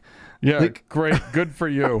 Like, yeah, great, good for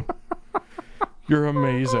you. You're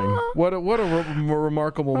amazing. What a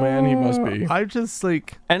remarkable man he must be. I just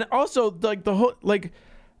like, and also like the whole like,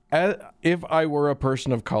 if I were a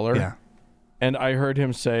person of color, yeah, and I heard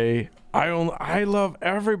him say, I love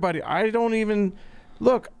everybody. I don't even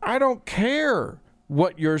look. I don't care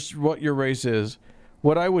what your race is.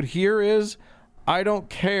 What I would hear is, I don't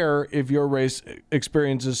care if your race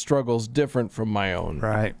experiences struggles different from my own.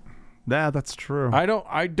 right. Yeah, that's true. I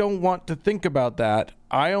don't want to think about that.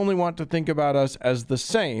 I only want to think about us as the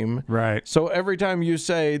same. Right. So every time you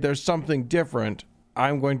say there's something different,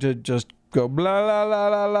 I'm going to just go blah la la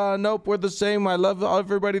la la. Nope, we're the same. I love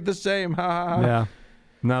everybody the same. Ha ha ha. Yeah.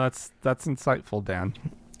 No, that's insightful, Dan.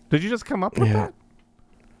 Did you just come up with that?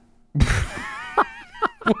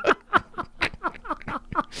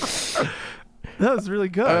 That was really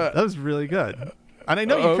good. That was really good. And I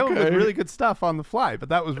know you come up with really good stuff on the fly, but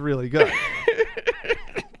that was really good.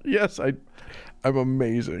 Yes, I'm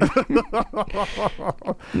amazing.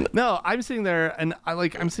 No, I'm sitting there and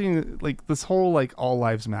I'm seeing like this whole like all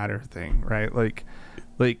lives matter thing, right? Like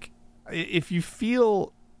if you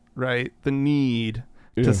feel right the need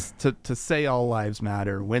to say all lives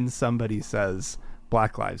matter when somebody says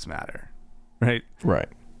Black Lives Matter, right? Right.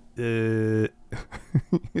 It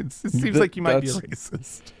seems like you might be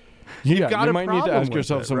racist. You might need to ask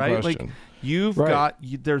yourself some right? question. Like you've got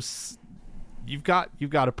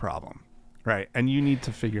a problem, right? And you need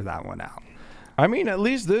to figure that one out. I mean, at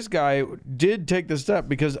least this guy did take the step,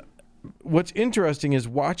 because what's interesting is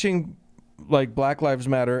watching like Black Lives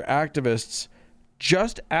Matter activists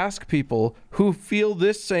just ask people who feel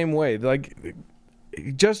this same way, like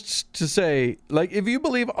just to say, like, if you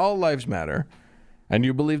believe all lives matter and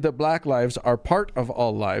you believe that Black lives are part of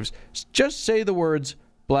all lives, just say the words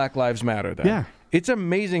Black Lives Matter then. Yeah. It's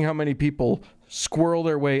amazing how many people squirrel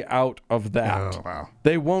their way out of that. Oh, wow.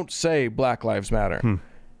 They won't say Black Lives Matter.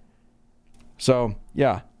 So,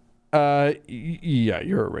 yeah. Yeah,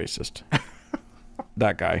 you're a racist.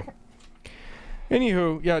 That guy.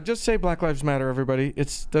 Anywho, yeah, just say Black Lives Matter, everybody.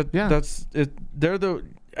 It's that. Yeah. That's it.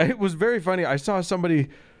 It was very funny. I saw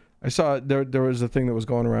there was a thing that was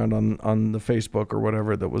going around on the Facebook or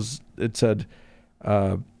whatever it said,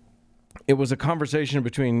 it was a conversation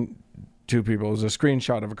between two people. It was a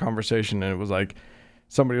screenshot of a conversation, and it was like,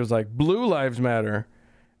 somebody was like, Blue Lives Matter,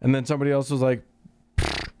 and then somebody else was like,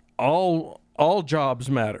 all jobs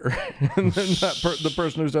matter. And then the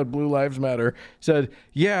person who said Blue Lives Matter said,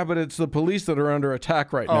 yeah, but it's the police that are under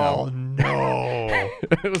attack right now. Oh no.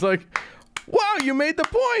 It was like, wow, you made the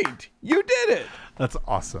point. You did it. That's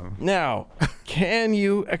awesome. Now, can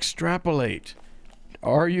you extrapolate?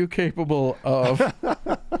 Are you capable of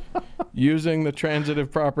using the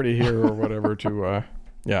transitive property here or whatever to,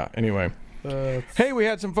 anyway. Hey, we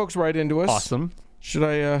had some folks write into us. Awesome. Should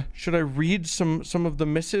I read some of the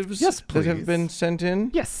missives that have been sent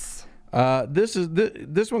in? Yes.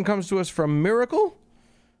 This one comes to us from Miracle,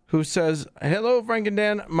 who says, "Hello, Frank and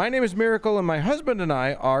Dan. My name is Miracle, and my husband and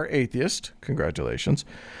I are atheist. Congratulations.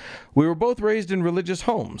 We were both raised in religious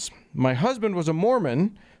homes. My husband was a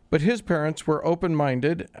Mormon, but his parents were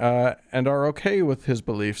open-minded and are okay with his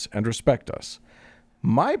beliefs and respect us.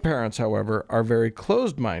 My parents, however, are very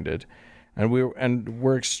closed-minded, and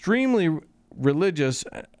were extremely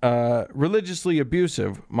religiously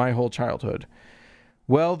abusive my whole childhood.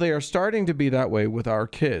 Well, they are starting to be that way with our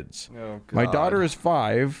kids. Oh, God. My daughter is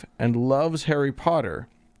 5 and loves Harry Potter,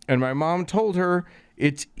 and my mom told her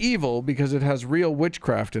it's evil because it has real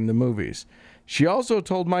witchcraft in the movies. She also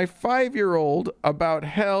told my 5-year-old about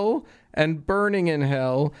hell and burning in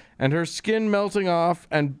hell and her skin melting off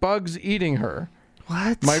and bugs eating her.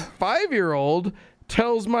 What? My 5-year-old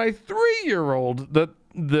tells my 3-year-old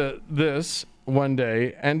this one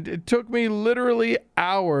day, and it took me literally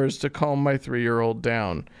hours to calm my 3-year-old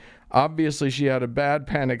down. Obviously, she had a bad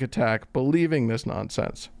panic attack believing this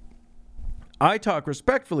nonsense. I talk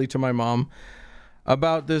respectfully to my mom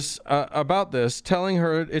about this, telling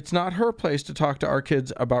her it's not her place to talk to our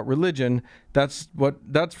kids about religion. That's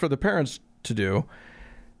for the parents to do.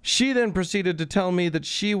 She then proceeded to tell me that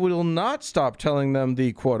she will not stop telling them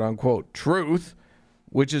the quote-unquote truth,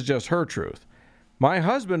 which is just her truth. My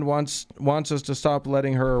husband wants us to stop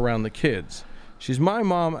letting her around the kids. She's my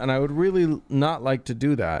mom, and I would really not like to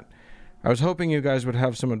do that. I was hoping you guys would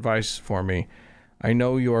have some advice for me. I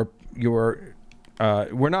know we're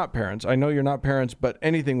not parents. I know you're not parents, but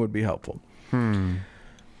anything would be helpful.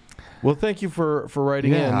 Well, thank you for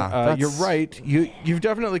writing in. You're right. You've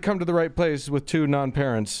definitely come to the right place with 2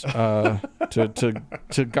 non-parents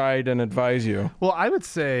to guide and advise you. Well, I would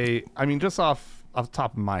say, I mean, just off the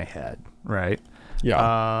top of my head, right?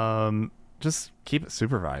 Yeah. Just keep it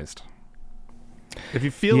supervised. If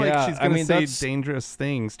you feel like she's going to say dangerous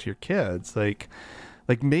things to your kids, like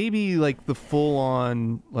maybe like the full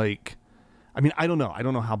on, like, I mean, I don't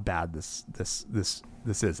know how bad this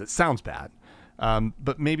is. It sounds bad.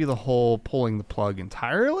 But maybe the whole pulling the plug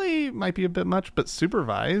entirely might be a bit much, but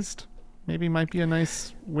supervised maybe might be a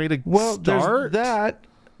nice way to start. There's that,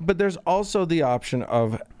 but there's also the option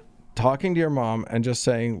of talking to your mom and just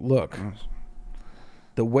saying, look,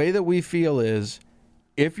 the way that we feel is,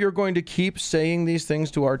 if you're going to keep saying these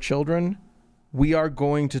things to our children, we are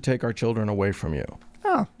going to take our children away from you.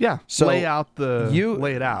 Oh, yeah. So lay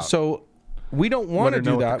it out. So we don't want to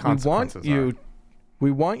do that.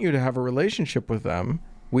 We want you to have a relationship with them.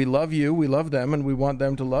 We love you, we love them, and we want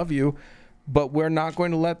them to love you, but we're not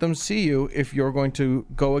going to let them see you if you're going to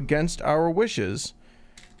go against our wishes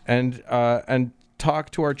and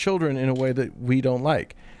talk to our children in a way that we don't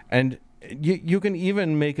like. And you can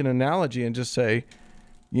even make an analogy and just say,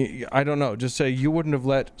 I don't know, just say you wouldn't have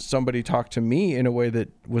let somebody talk to me in a way that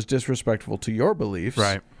was disrespectful to your beliefs.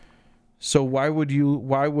 Right. So why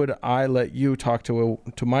would I let you talk to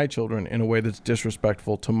my children in a way that's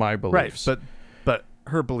disrespectful to my beliefs? Right, but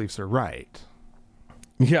her beliefs are right.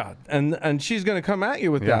 Yeah, and she's going to come at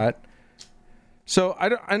you with that. So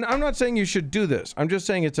I'm not saying you should do this. I'm just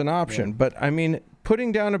saying it's an option. Yeah. But I mean,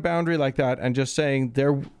 putting down a boundary like that and just saying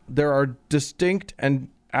there are distinct and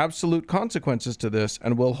absolute consequences to this,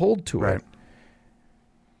 and we'll hold to it.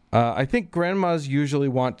 I think grandmas usually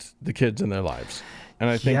want the kids in their lives. And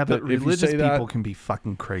I think that religious people can be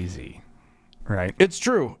fucking crazy, right? It's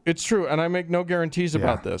true, and I make no guarantees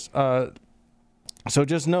about this. So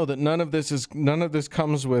just know that none of this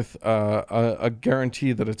comes with a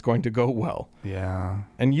guarantee that it's going to go well. Yeah.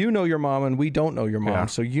 And you know your mom, and we don't know your mom,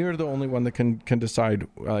 so you're the only one that can decide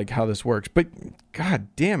like how this works. But God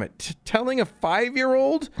damn it, telling a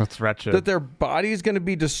 5-year-old that's wretched that their body's going to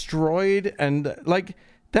be destroyed, and like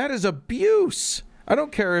that is abuse. I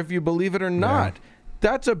don't care if you believe it or not. Yeah.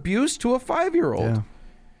 That's abuse to a 5-year-old. Yeah.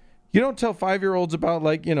 You don't tell 5-year-olds about,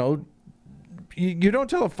 like, you know, you don't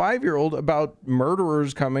tell a 5-year-old about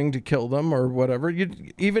murderers coming to kill them or whatever.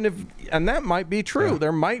 And that might be true. Yeah.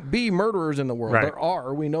 There might be murderers in the world. Right. There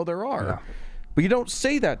are. We know there are. Yeah. But you don't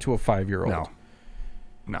say that to a 5-year-old.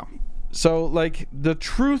 No. So, like, the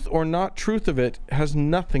truth or not truth of it has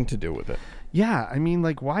nothing to do with it. Yeah. I mean,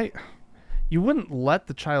 like, why? You wouldn't let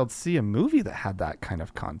the child see a movie that had that kind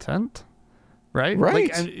of content. Right.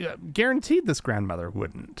 Like, guaranteed this grandmother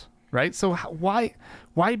wouldn't. Right. So why?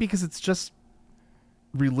 Because it's just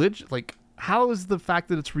religion. Like, how is the fact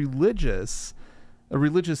that it's religious, a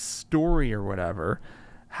religious story or whatever,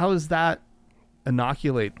 how does that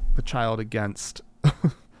inoculate the child against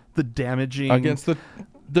the damaging, against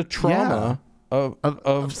the trauma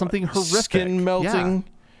of something horrific, skin melting?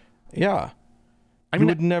 Yeah. I mean,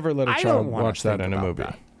 you would never let a child watch that in a movie.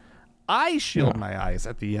 I shield my eyes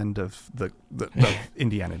at the end of the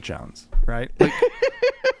Indiana Jones. right? Like,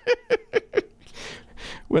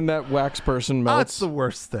 when that wax person that's melts. the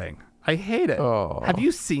worst thing. I hate it. Oh, have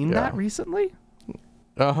you seen yeah. that recently?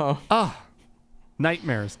 Uh-huh. Oh,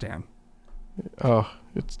 nightmares, Dan. Oh,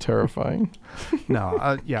 it's terrifying.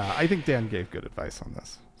 No, yeah, I think Dan gave good advice on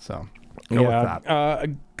this. So go with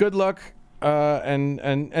that. Good luck.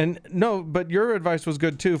 And no, but your advice was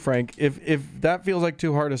good too, Frank. If that feels like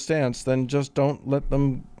too hard a stance, then just don't let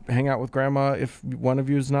them hang out with grandma if one of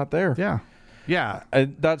you is not there. Yeah. Yeah.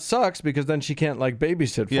 That sucks because then she can't like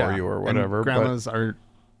babysit for you or whatever. And grandmas are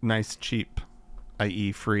nice, cheap,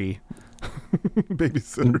 i.e. free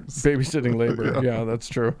babysitters. Babysitting labor. Yeah, that's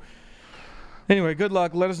true. Anyway, good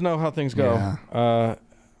luck. Let us know how things go. Yeah.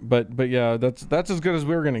 But yeah, that's as good as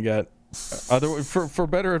we're gonna get. For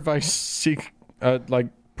better advice, seek like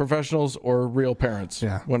professionals or real parents.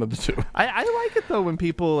 Yeah, one of the two. I like it though when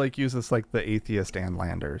people like use this like the atheist Ann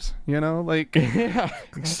Landers. You know, like yeah,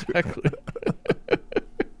 exactly.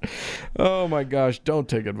 Oh my gosh! Don't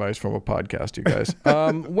take advice from a podcast, you guys.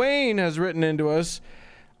 Wayne has written into us.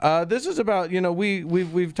 This is about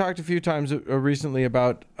we've talked a few times recently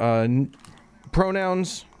about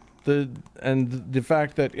pronouns, the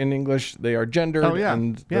fact that in English they are gendered,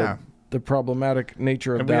 and the problematic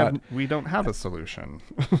nature of that. We don't have a solution.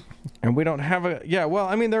 And we don't have well,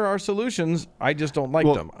 I mean, there are solutions. I just don't like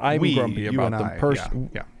them. I'm grumpy about them.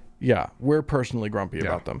 Yeah, we're personally grumpy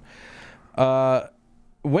about them.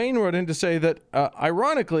 Wayne wrote in to say that,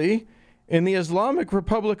 ironically, in the Islamic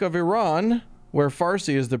Republic of Iran, where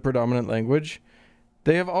Farsi is the predominant language,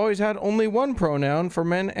 they have always had only one pronoun for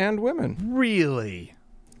men and women. Really?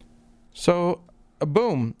 So,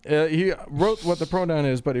 boom. He wrote what the pronoun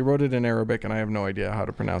is, but he wrote it in Arabic, and I have no idea how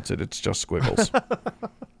to pronounce it. It's just squiggles.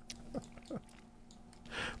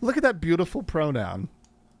 Look at that beautiful pronoun.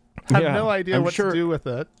 I have no idea what to do with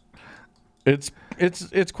it. It's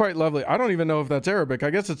quite lovely. I don't even know if that's Arabic. I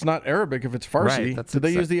guess it's not Arabic if it's Farsi. Right, Did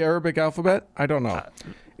they use the Arabic alphabet? I don't know.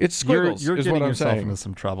 It's squiggles. You're is getting what I'm yourself saying. into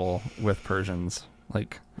some trouble with Persians.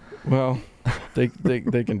 Well, they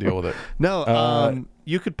can deal with it. No,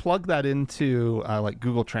 you could plug that into like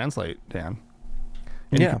Google Translate, Dan,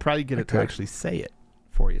 and you could probably get it to actually say it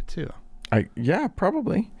for you too.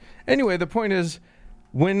 Probably. Anyway, the point is,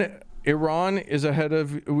 when Iran is ahead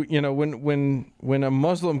of when a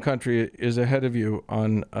Muslim country is ahead of you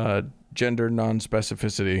on gender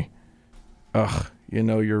non-specificity,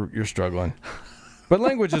 you're struggling. But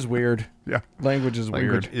language is weird. Yeah, language is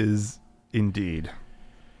weird. Language is indeed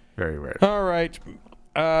very weird. All right,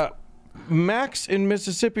 Max in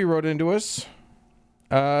Mississippi wrote into us.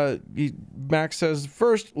 Max says,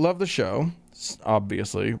 first, love the show.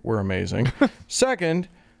 Obviously, we're amazing. Second,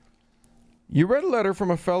 you read a letter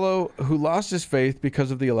from a fellow who lost his faith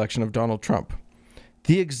because of the election of Donald Trump.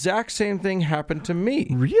 The exact same thing happened to me.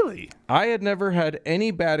 Really? I had never had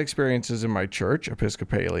any bad experiences in my church,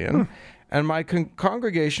 Episcopalian, and my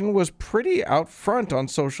congregation was pretty out front on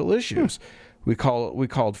social issues. We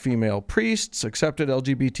called female priests, accepted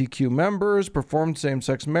LGBTQ members, performed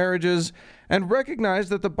same-sex marriages, and recognized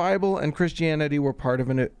that the Bible and Christianity were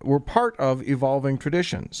part of evolving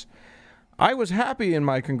traditions. I was happy in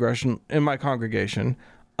my congregation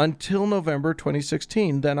until November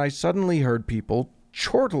 2016. Then I suddenly heard people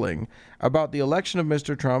chortling about the election of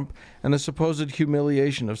Mr. Trump and the supposed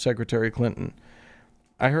humiliation of Secretary Clinton.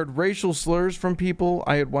 I heard racial slurs from people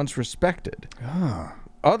I had once respected.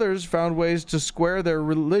 Others found ways to square their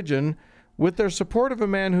religion with their support of a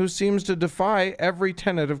man who seems to defy every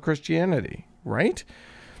tenet of Christianity, right?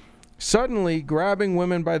 Suddenly, grabbing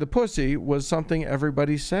women by the pussy was something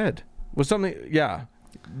everybody said. Max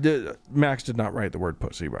did not write the word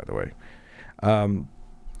pussy, by the way.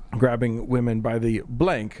 Grabbing women by the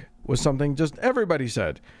blank was something just everybody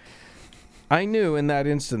said. I knew in that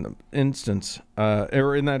instant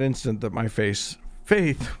that my faith,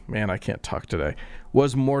 man, I can't talk today,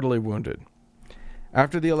 was mortally wounded.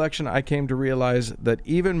 After the election, I came to realize that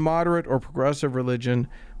even moderate or progressive religion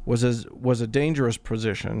was a dangerous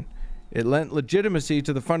position. It lent legitimacy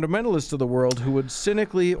to the fundamentalists of the world who would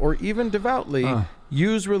cynically or even devoutly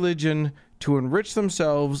use religion to enrich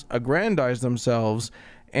themselves, aggrandize themselves,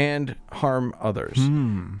 and harm others.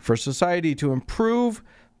 For society to improve,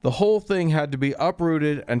 the whole thing had to be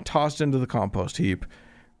uprooted and tossed into the compost heap.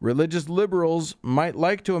 Religious liberals might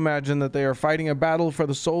like to imagine that they are fighting a battle for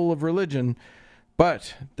the soul of religion,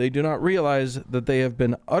 but they do not realize that they have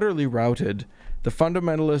been utterly routed. The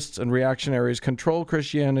fundamentalists and reactionaries control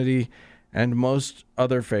Christianity and most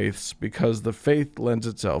other faiths because the faith lends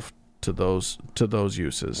itself to those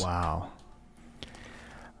uses. Wow.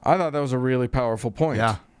 I thought that was a really powerful point.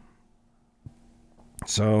 Yeah.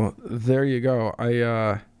 So there you go.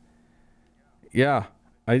 Yeah,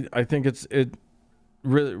 I think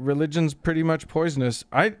religion's pretty much poisonous.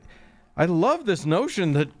 I love this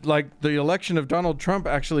notion that like the election of Donald Trump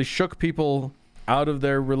actually shook people out of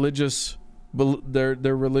their religious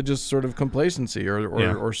sort of complacency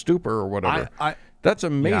or stupor or whatever. That's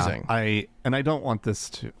amazing. Yeah, I don't want this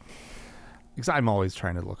to, because I'm always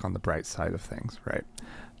trying to look on the bright side of things, right?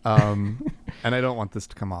 And I don't want this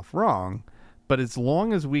to come off wrong, but as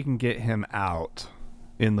long as we can get him out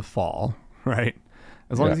in the fall, right?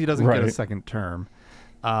 As long as he doesn't get a second term,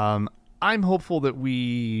 I'm hopeful that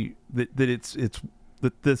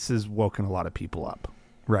that this has woken a lot of people up,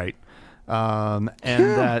 right? And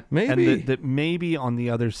that maybe on the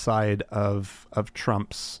other side of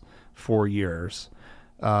Trump's 4 years,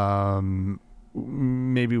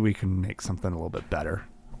 maybe we can make something a little bit better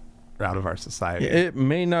out of our society. It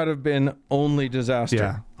may not have been only disaster.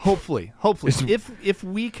 Yeah, hopefully, if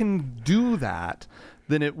we can do that,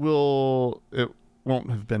 then it won't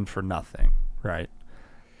have been for nothing, right?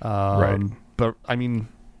 But I mean,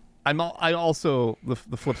 I also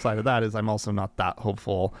the flip side of that is I'm also not that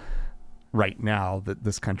hopeful right now that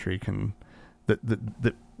this country can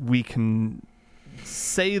that we can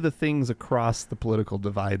say the things across the political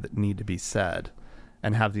divide that need to be said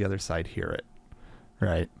and have the other side hear it,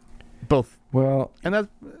 right? Both. Well, and that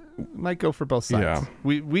might go for both sides.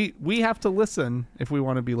 Yeah. We have to listen if we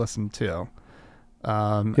want to be listened to.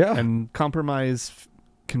 And compromise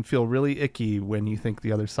can feel really icky when you think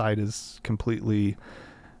the other side is completely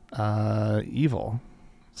evil.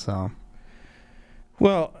 So,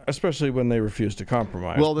 well, especially when they refuse to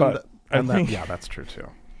compromise. Well, then that's true too.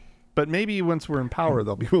 But maybe once we're in power,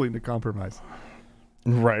 they'll be willing to compromise.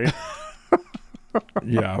 Right.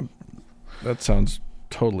 Yeah, that sounds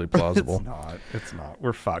totally plausible. It's not.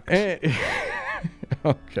 We're fucked.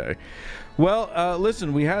 Okay. Well,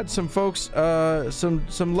 listen, we had some folks,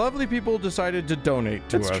 some lovely people decided to donate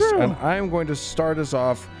to us. True. And I'm going to start us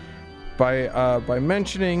off by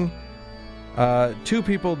mentioning two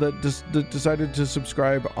people that decided to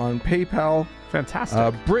subscribe on PayPal.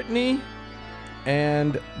 Fantastic. Brittany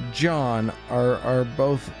and John are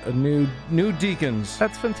both new deacons.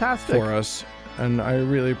 That's fantastic for us. And I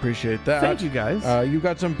really appreciate that. Thank you, guys. You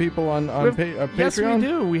got some people on Patreon? Yes, we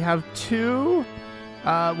do. We have two.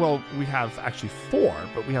 We have actually four,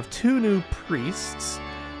 but we have two new priests.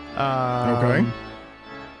 Okay.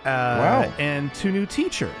 Wow. And two new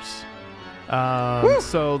teachers.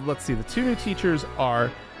 So let's see. The two new teachers are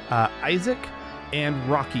Isaac and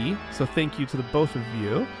Rocky. So thank you to the both of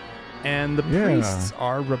you. And the priests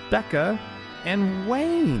are Rebecca and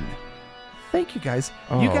Wayne. Thank you, guys.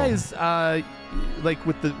 You guys, like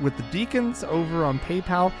with the deacons over on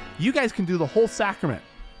PayPal, you guys can do the whole sacrament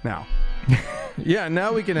now. Yeah,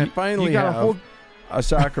 now we can finally have a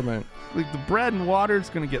sacrament. Like the bread and water is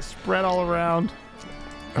going to get spread all around.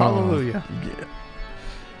 Hallelujah.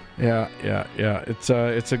 Yeah. It's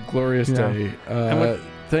a glorious day.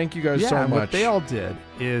 Thank you guys so much. What they all did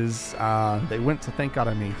is they went to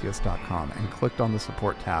thankgodimatheist.com and clicked on the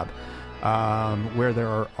support tab. Where there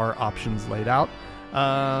are options laid out.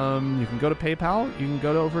 You can go to PayPal. You can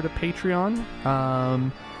go over to Patreon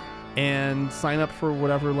and sign up for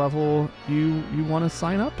whatever level you want to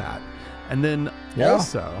sign up at. And then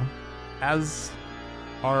also, as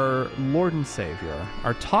our Lord and Savior,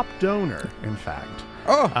 our top donor, in fact,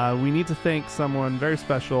 we need to thank someone very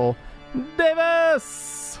special,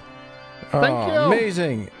 Davis. Thank you.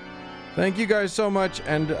 Amazing. Thank you guys so much.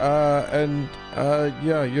 And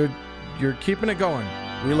you're keeping it going.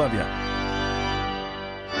 We love you.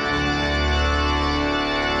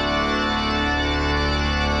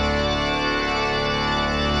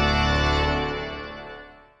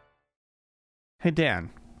 Hey, Dan.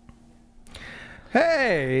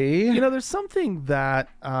 Hey. You know, there's something that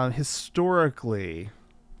historically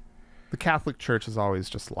the Catholic Church has always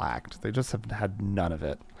just lacked. They just have had none of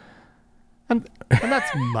it. And that's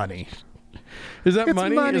money. Is that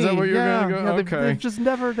money? Is that what you're going to go?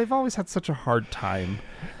 Okay. They've always had such a hard time.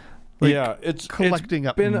 It's collecting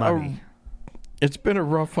up money. It's been a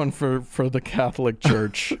rough one for the Catholic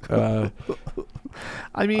Church. I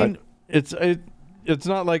mean, it's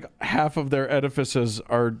not like half of their edifices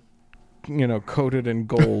are, coated in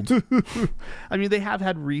gold. I mean, they have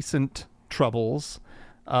had recent troubles.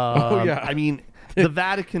 I mean, the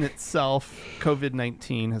Vatican itself,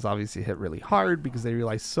 COVID-19 has obviously hit really hard because they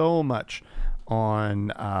rely so much on,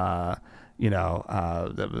 the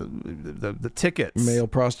tickets. Male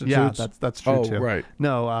prostitutes. Yeah, that's true too. Right.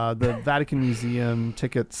 No, the Vatican Museum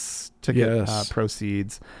ticket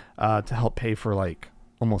proceeds to help pay for like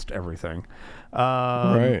almost everything.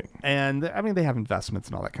 Right. And I mean, they have investments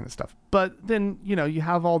and all that kind of stuff. But then, you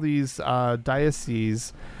have all these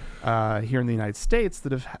dioceses here in the United States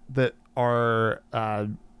that are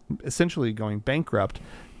essentially going bankrupt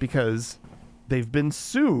because they've been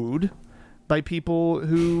sued by people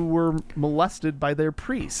who were molested by their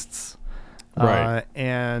priests. Right.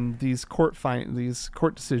 And these court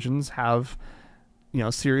decisions have,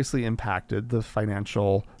 seriously impacted the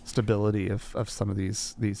financial stability of some of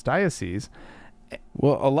these dioceses.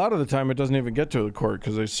 Well, a lot of the time it doesn't even get to the court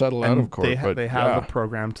because they settle out of court. They have a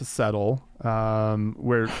program to settle,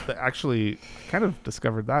 where they actually kind of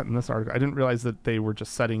discovered that in this article. I didn't realize that they were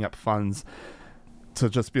just setting up funds to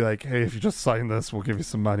just be like, hey, if you just sign this, we'll give you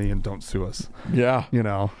some money and don't sue us. Yeah.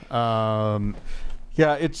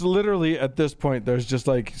 Yeah, it's literally at this point, there's just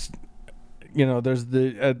like, there's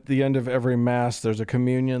at the end of every mass, there's a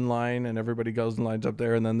communion line and everybody goes and lines up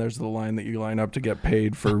there. And then there's the line that you line up to get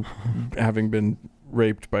paid for having been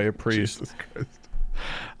raped by a priest. Jesus Christ.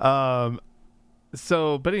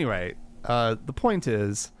 But anyway, the point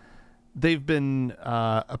is they've been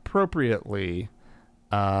appropriately,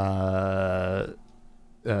 their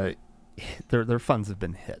funds have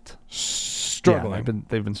been hit. Struggling. Yeah,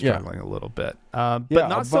 they've been struggling a little bit. But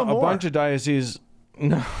not so more. A bunch of dioceses,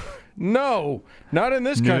 no, not in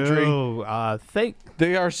this country. No,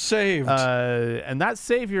 they are saved. And that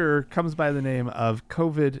savior comes by the name of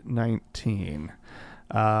COVID-19.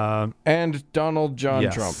 And Donald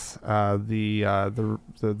John Trump. The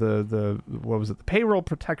what was it? The payroll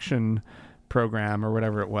protection program or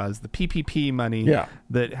whatever it was, the PPP money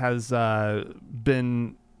that has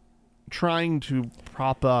been trying to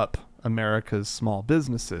prop up America's small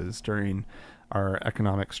businesses during our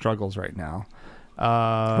economic struggles right now.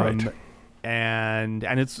 Right. And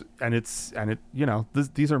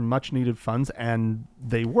these are much needed funds and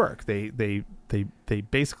they work. They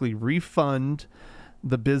basically refund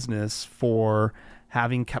the business for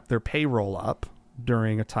having kept their payroll up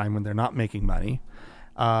during a time when they're not making money.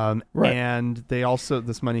 Right. And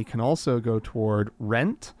this money can also go toward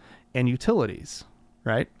rent and utilities,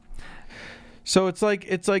 right? So it's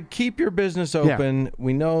like keep your business open. Yeah.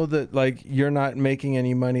 We know that like you're not making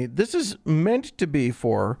any money. This is meant to be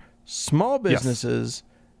for small businesses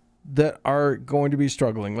that are going to be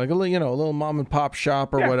struggling, like a little mom and pop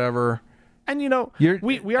shop or whatever. And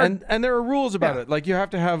we are, and there are rules about it. Like you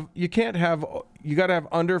got to have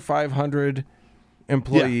under 500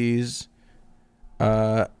 employees.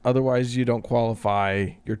 Otherwise you don't qualify.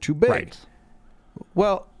 You're too big. Right.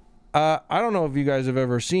 Well, I don't know if you guys have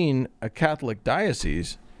ever seen a Catholic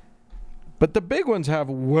diocese, but the big ones have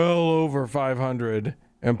well over 500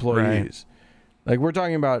 employees. Right. Like we're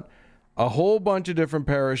talking about a whole bunch of different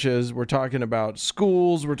parishes. We're talking about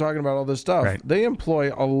schools. We're talking about all this stuff. Right. They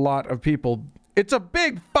employ a lot of people. It's a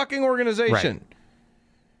big fucking organization.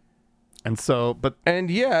 Right.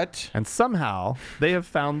 And somehow they have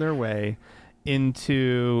found their way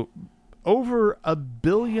into over $1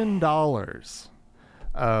 billion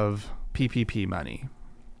of PPP money.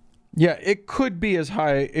 Yeah, it could be as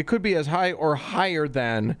high. It could be as high or higher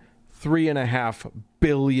than $3.5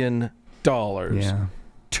 billion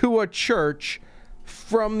to a church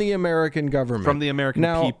from the American government, from the American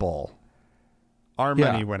people. Our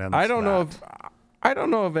money went in. I don't know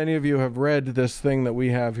if any of you have read this thing that we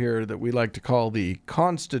have here that we like to call the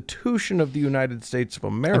Constitution of the United States of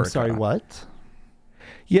America. I'm sorry, what?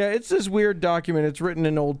 Yeah, it's this weird document. It's written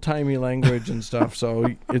in old-timey language and stuff,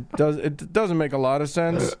 so it doesn't make a lot of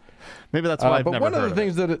sense. Maybe that's why I've never heard of it. But one of the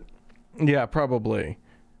things that probably.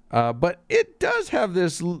 But it does have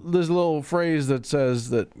this little phrase that says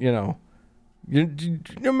that,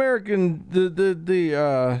 American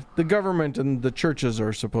the government and the churches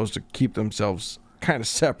are supposed to keep themselves kind of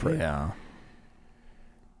separate. Yeah.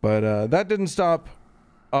 But that didn't stop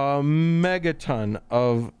a megaton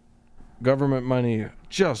of government money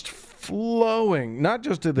just flowing, not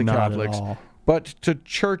just to the Catholics, but to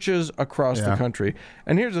churches across the country.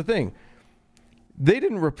 And here's the thing. They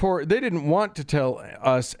didn't want to tell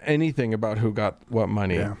us anything about who got what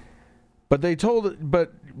money. Yeah. But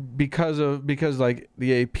because like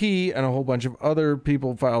the AP and a whole bunch of other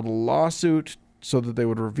people filed a lawsuit so that they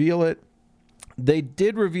would reveal it, they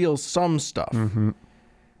did reveal some stuff. Mm-hmm.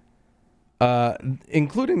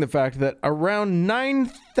 Including the fact that around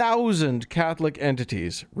 9,000 Catholic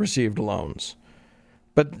entities received loans.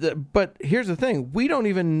 But here's the thing. We don't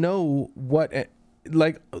even know what...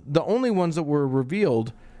 Like, the only ones that were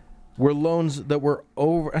revealed were loans that were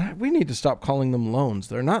over... We need to stop calling them loans.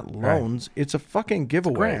 They're not loans. Right. It's a fucking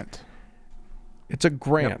giveaway. It's a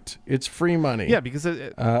grant. Yep. It's free money. Yeah, because...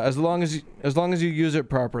 as long as you use it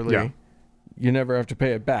properly, you never have to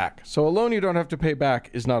pay it back. So a loan you don't have to pay back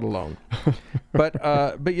is not a loan.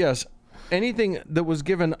 But yes, anything that was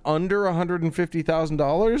given under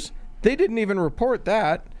 $150,000, they didn't even report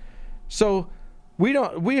that. So we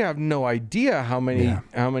have no idea how many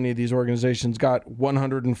of these organizations got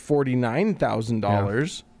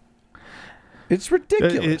 $149,000. It's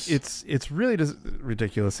ridiculous. It's really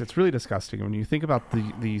ridiculous. It's really disgusting when you think about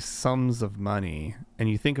the sums of money, and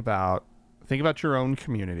you think about your own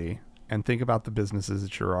community, and think about the businesses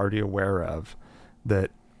that you're already aware of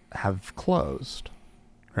that have closed,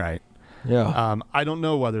 right? Yeah. I don't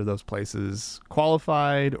know whether those places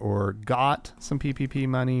qualified or got some PPP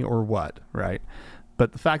money or what, right?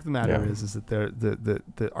 But the fact of the matter is that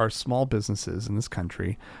that our small businesses in this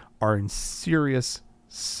country are in serious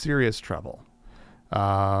trouble.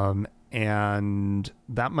 And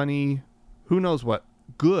that money, who knows what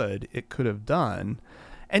good it could have done.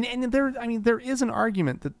 And there is an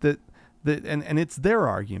argument that it's their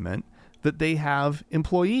argument that they have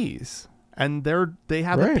employees and they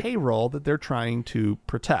have a payroll that they're trying to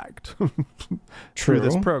protect through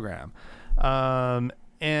this program. And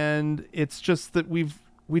it's just that we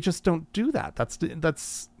just don't do that.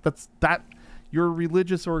 That's you're a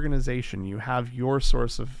religious organization. You have your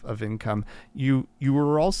source of income. You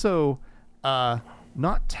were also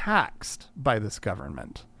not taxed by this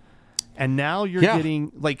government, and now you're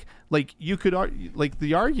getting like you could like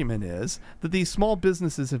the argument is that these small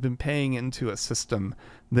businesses have been paying into a system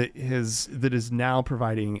that is now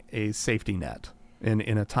providing a safety net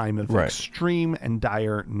in a time of extreme and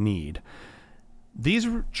dire need. These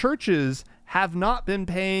churches have not been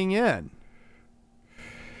paying in.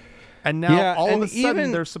 And now all of a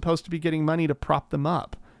sudden they're supposed to be getting money to prop them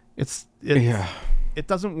up. It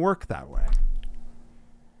doesn't work that way.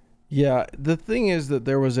 Yeah, the thing is that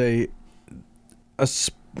there were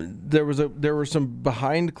some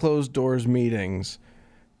behind closed doors meetings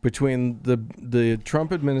between the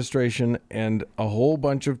Trump administration and a whole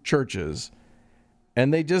bunch of churches,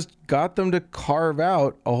 and they just got them to carve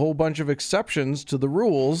out a whole bunch of exceptions to the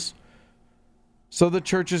rules so the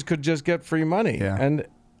churches could just get free money. Yeah. And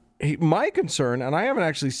my concern, and I haven't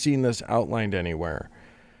actually seen this outlined anywhere,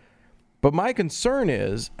 but my concern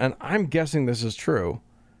is, and I'm guessing this is true,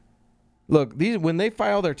 look, when they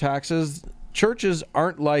file their taxes, churches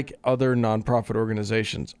aren't like other nonprofit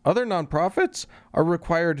organizations. Other nonprofits are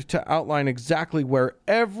required to outline exactly where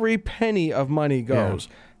every penny of money goes.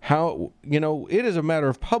 Yeah. How, it is a matter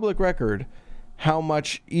of public record how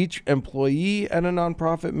much each employee at a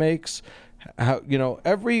nonprofit makes, how,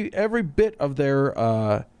 every bit of their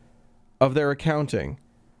accounting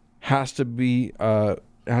has to be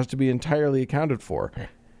entirely accounted for.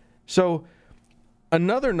 So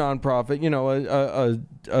another nonprofit,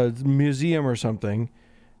 a museum or something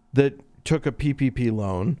that took a PPP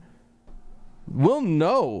loan will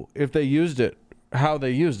know if they used it, how they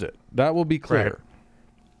used it. That will be clear. Right.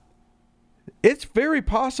 It's very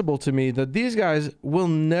possible to me that these guys will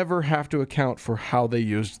never have to account for how they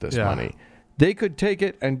used this money. They could take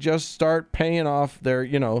it and just start paying off their,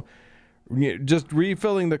 just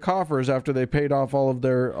refilling the coffers after they paid off all of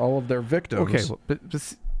their victims. Okay, but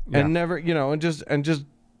just, and never, and just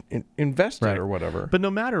invest it or whatever. But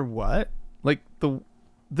no matter what, like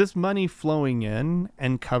this money flowing in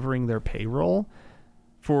and covering their payroll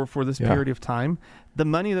for this period of time, the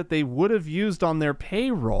money that they would have used on their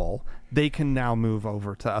payroll, they can now move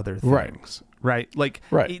over to other things. Right? Like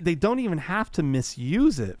they don't even have to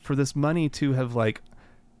misuse it for this money to have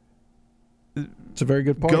it's a very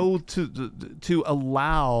good point. Go to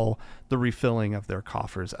allow the refilling of their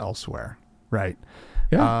coffers elsewhere. Right.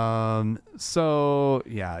 Yeah.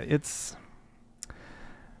 It's.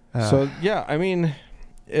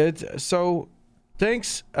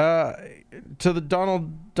 Thanks to the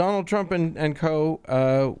Donald Trump and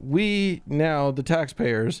co. We now, the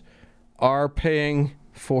taxpayers, are paying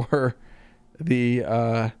for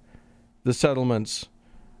the settlements.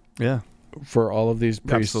 Yeah. For all of these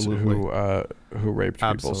priests who raped people.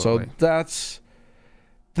 Absolutely. So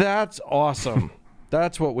that's awesome.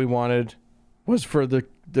 That's what we wanted, was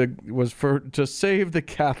to save the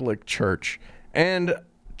Catholic Church and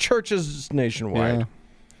churches nationwide. Yeah.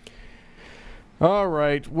 All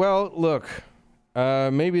right. Well, look,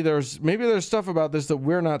 maybe there's stuff about this that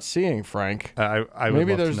we're not seeing, Frank. I would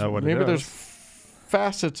love to know what it is. Maybe there's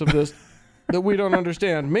facets of this that we don't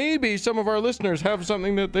understand. Maybe some of our listeners have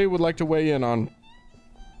something that they would like to weigh in on.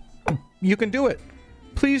 You can do it.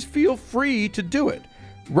 Please feel free to do it.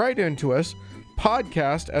 Write into us,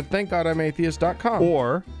 podcast@thankgodimatheist.com.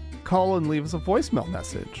 Or call and leave us a voicemail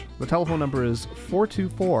message. The telephone number is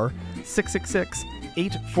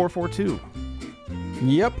 424-666-8442.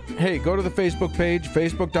 Yep. Hey, go to the Facebook page,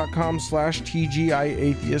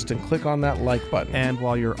 facebook.com/TGIAtheist, and click on that like button. And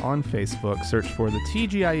while you're on Facebook, search for the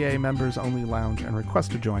TGIA Members Only Lounge and request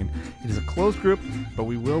to join. It is a closed group, but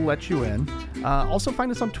we will let you in. Also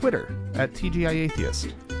find us on Twitter at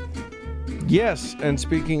TGIAtheist. Yes, and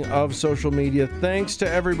speaking of social media, thanks to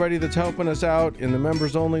everybody that's helping us out in the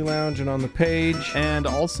Members Only Lounge and on the page. And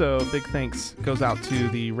also, big thanks goes out to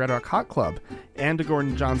the Red Rock Hot Club and to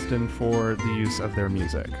Gordon Johnston for the use of their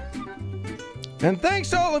music. And thanks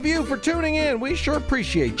to all of you for tuning in. We sure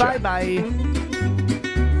appreciate you. Bye-bye.